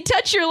know when they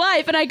touch your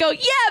life. And I go,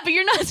 yeah, but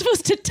you're not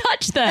supposed to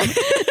touch them.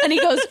 And he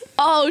goes,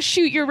 oh,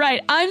 shoot, you're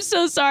right. I'm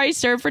so sorry,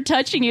 sir, for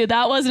touching you.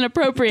 That wasn't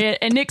appropriate.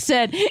 And Nick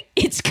said,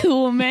 it's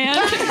cool, man.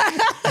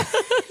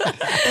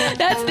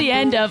 That's the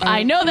end of,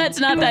 I know that's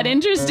not that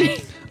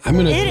interesting. I'm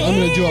gonna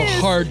do a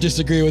hard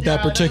disagree with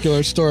that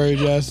particular story,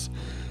 Jess.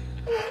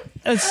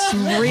 It's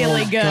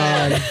really good.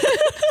 God.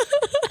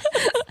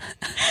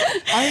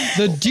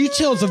 The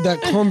details of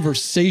that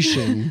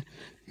conversation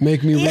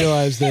make me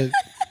realize that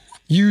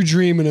you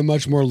dream in a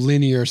much more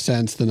linear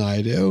sense than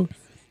I do.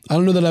 I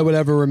don't know that I would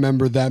ever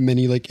remember that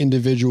many like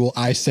individual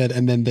I said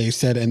and then they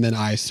said and then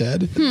I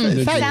said. in a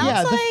dream.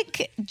 Sounds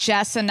like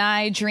Jess and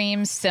I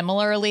dream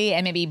similarly,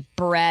 and maybe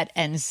Brett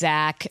and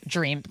Zach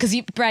dream because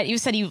Brett, you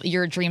said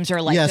your dreams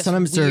are like this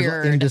sometimes they're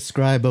weird.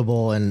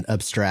 indescribable and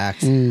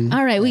abstract.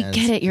 All right, we And,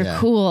 get it. You're yeah.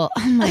 cool.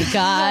 Oh my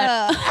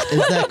God.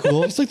 Is that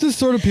cool? It's like the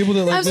sort of people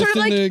that like I'm sort of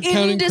listen like to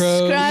Counting Crows.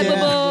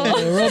 indescribable. Yeah,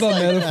 we're all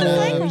about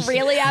metaphors. Like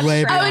really Way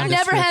abstract. beyond I would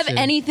never have description.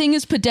 anything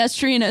as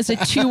pedestrian as a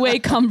two-way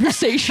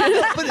conversation.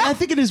 But I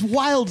think it is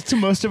wild to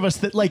most of us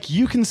that like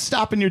you can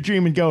stop in your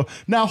dream and go,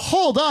 now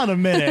hold on a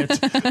minute,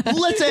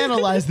 let's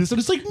analyze this. And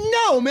it's like,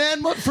 no,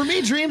 man. For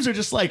me, dreams are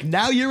just like,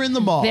 now you're in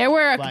the mall. There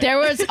Like-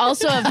 was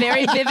also a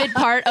very vivid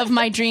part of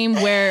my dream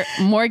where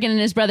Morgan and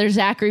his brother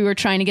Zachary were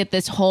trying to get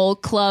this whole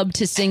club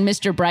to sing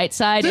Mr.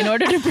 Brightside in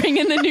order to bring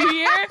in the new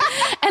year.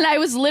 And I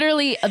was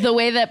literally, the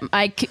way that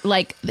I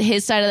like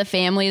his side of the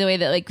family, the way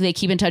that like they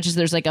keep in touch is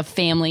there's like a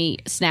family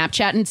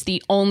Snapchat, and it's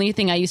the only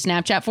thing I use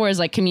Snapchat for is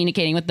like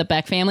communicating with the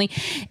Beck family.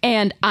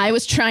 And I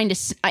was trying to,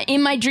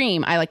 in my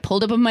dream, I like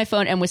pulled up on my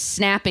phone and was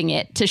snapping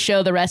it to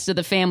show the rest of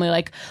the family,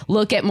 like,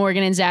 look at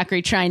Morgan and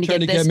Zachary trying to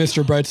get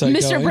Mr. Brightside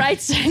Mr. going.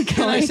 Brightside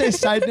Can I going. say,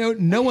 side note,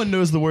 no one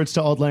knows the words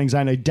to Auld Lang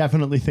Syne. I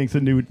definitely think the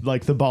new,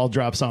 like, the ball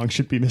drop song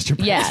should be Mr.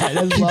 Brightside. Yeah. I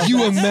love Could you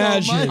that so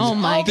imagine? much. Oh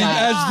my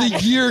God. As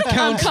the year I'm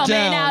counts coming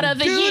down. out of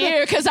the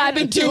year because I've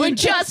been doing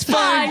just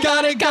fine.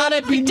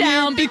 Gotta be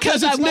Down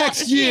because I it's want next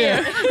this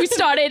year. We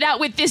started out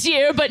with this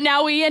year, but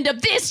now we end up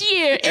this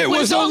year. It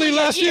was only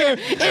last year.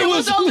 It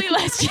was only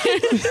last year.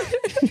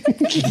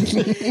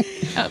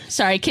 Oh,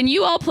 sorry, can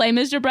you all play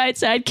Mr.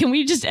 Brightside? Can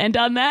we just end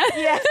on that?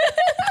 Yeah.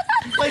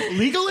 Like,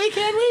 legally,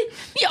 can we?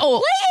 Yeah,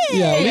 oh,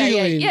 Yeah,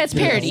 legally. yeah, it's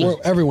parody.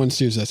 Everyone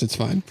sues us. It's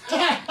fine.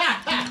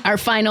 Our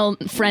final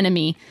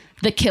frenemy,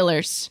 the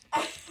Killers.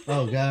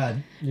 Oh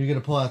God, you're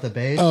gonna pull out the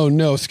bass? Oh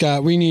no,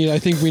 Scott. I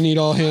think we need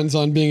all hands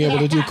on being able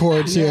to do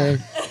chords here.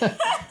 I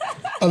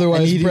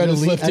Otherwise, need, Brett you, is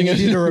to, I lifting need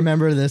you it. to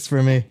remember this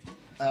for me.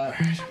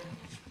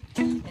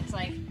 It's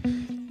like.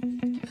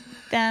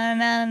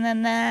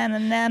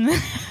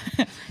 It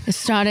It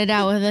started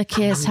out with a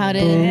kiss. How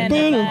did it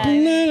end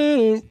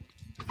up?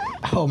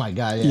 Oh my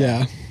God!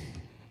 Yeah.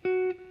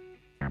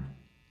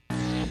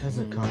 That's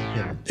a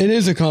complicated. It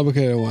is a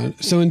complicated one.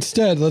 So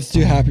instead, let's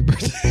do happy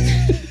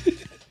birthday.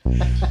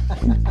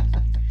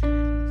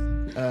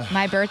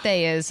 My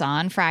birthday is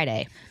on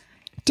Friday.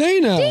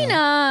 Dana.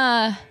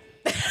 Dana.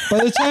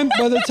 By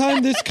the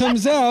time this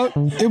comes out,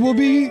 it will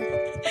be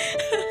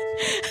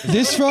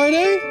this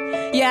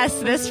Friday? Yes,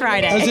 this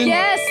Friday.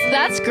 Yes,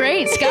 that's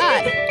great,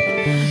 Scott.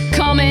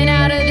 Coming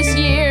out of this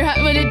year,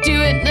 how would it do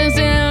it?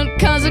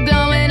 Cause I'm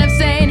going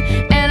insane,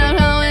 and I'm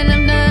going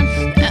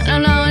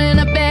in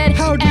a bed,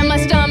 and my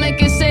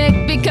stomach is sick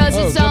because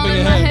it's all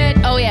in my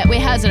head. Oh yeah,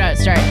 wait, how's it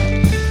start?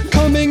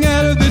 Coming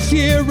out of this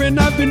year, and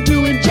I've been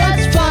doing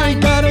just fine.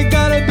 But I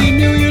gotta be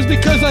New Year's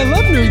because I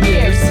love New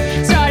Year's.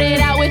 Started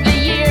out with a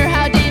year,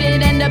 how did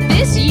it end up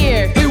this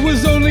year? It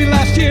was only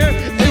last year.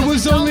 It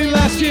was only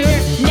last year.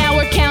 Now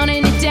we're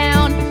counting it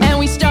down, and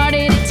we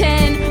started at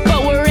 10,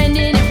 but we're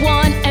ending at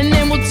 1, and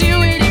then we'll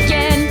do it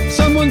again.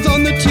 Someone's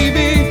on the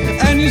TV,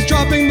 and he's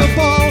dropping the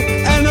ball,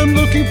 and I'm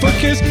looking for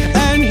Kiss,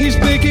 and he's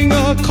making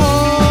a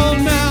call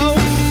now.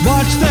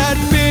 Watch that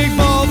big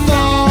ball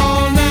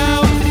fall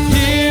now.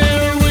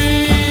 Here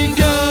we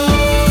go.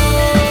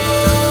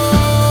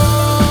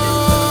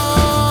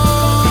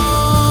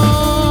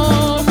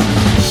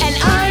 And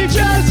I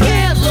just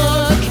can't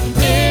look.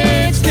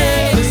 It's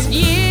next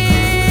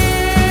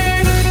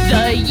year.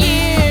 The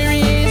year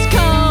is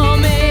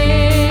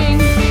coming.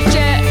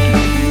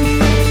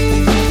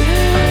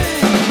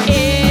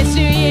 It's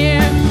New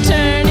Year,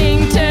 turning.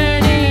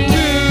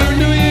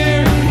 New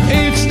Year,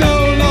 it's no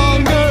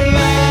longer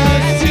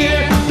last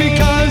year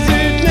because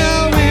it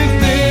now is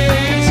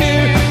this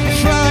year.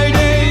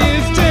 Friday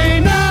is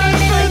Dana's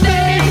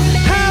birthday.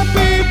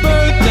 Happy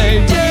birthday,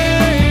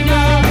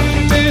 Dana.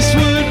 This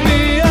would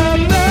be a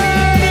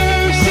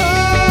better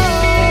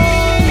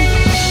song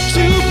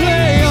to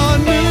play on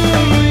New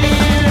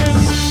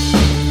Year's.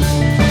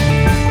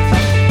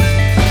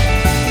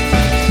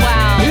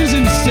 Wow. It is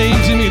insane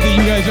to me that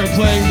you guys are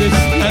playing this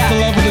at the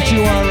level that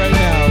you are right now.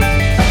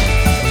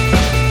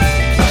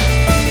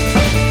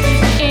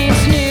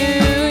 It's New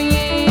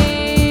Year.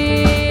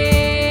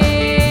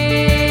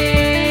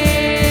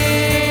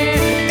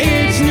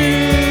 It's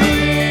New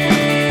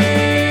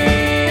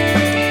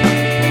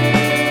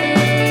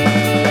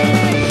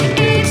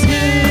It's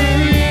New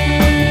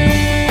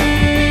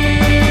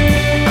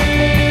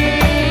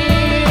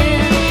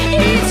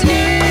It's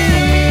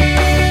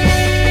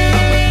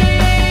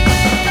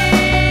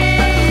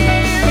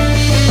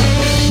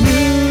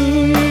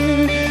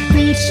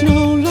It's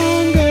no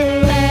longer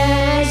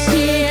last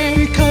year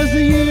because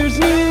the year's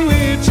new.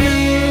 It's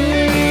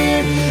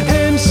here,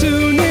 and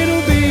soon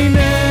it'll be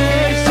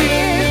next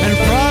year. And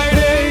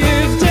Friday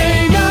is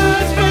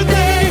Dana's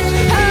birthday.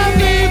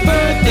 Happy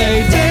birthday,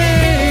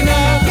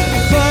 Dana!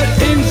 But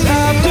it's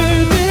after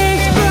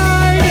this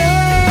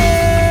Friday.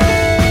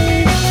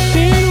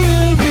 It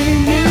will be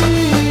New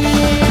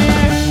Year.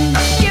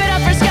 Give it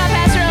up for Scott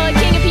Passarella,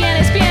 King of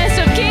Pianists, Pianist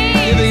of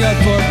Kings. Giving up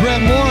for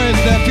Brett Morris,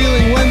 that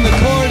feeling when the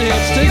chord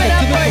hits. Take Give it it to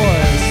up the for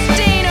chorus.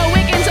 Dana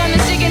Wickens on the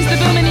Stickens, the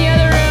boom in the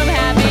other room.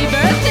 Happy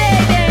birthday,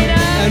 Dana.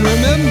 And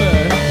remember,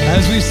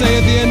 as we say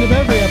at the end of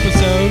every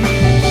episode,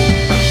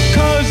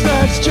 'cause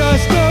that's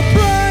just the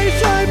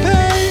price I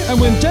pay. And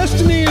when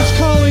destiny is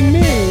calling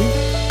me.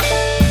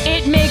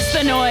 It makes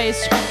the noise.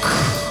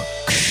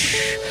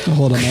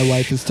 Hold on, my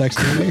wife is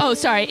texting me. Oh,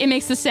 sorry. It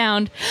makes the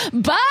sound.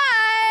 Bye.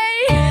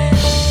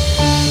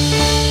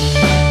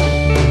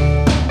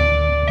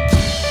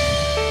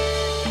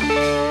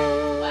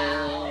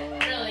 Wow.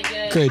 Really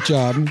good. Great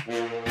job.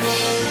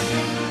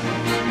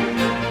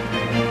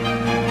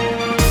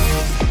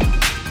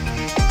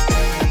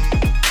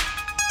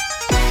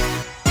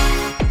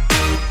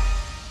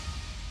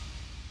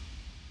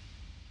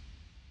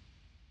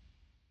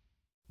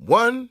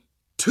 One,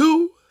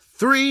 2,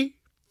 3,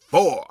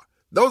 4.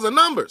 Those are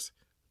numbers.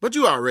 But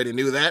you already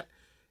knew that.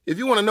 If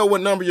you want to know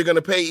what number you're going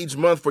to pay each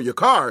month for your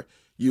car,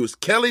 use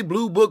Kelley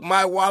Blue Book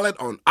My Wallet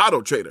on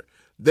Auto Trader.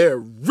 They're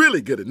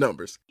really good at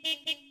numbers.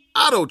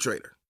 Auto Trader.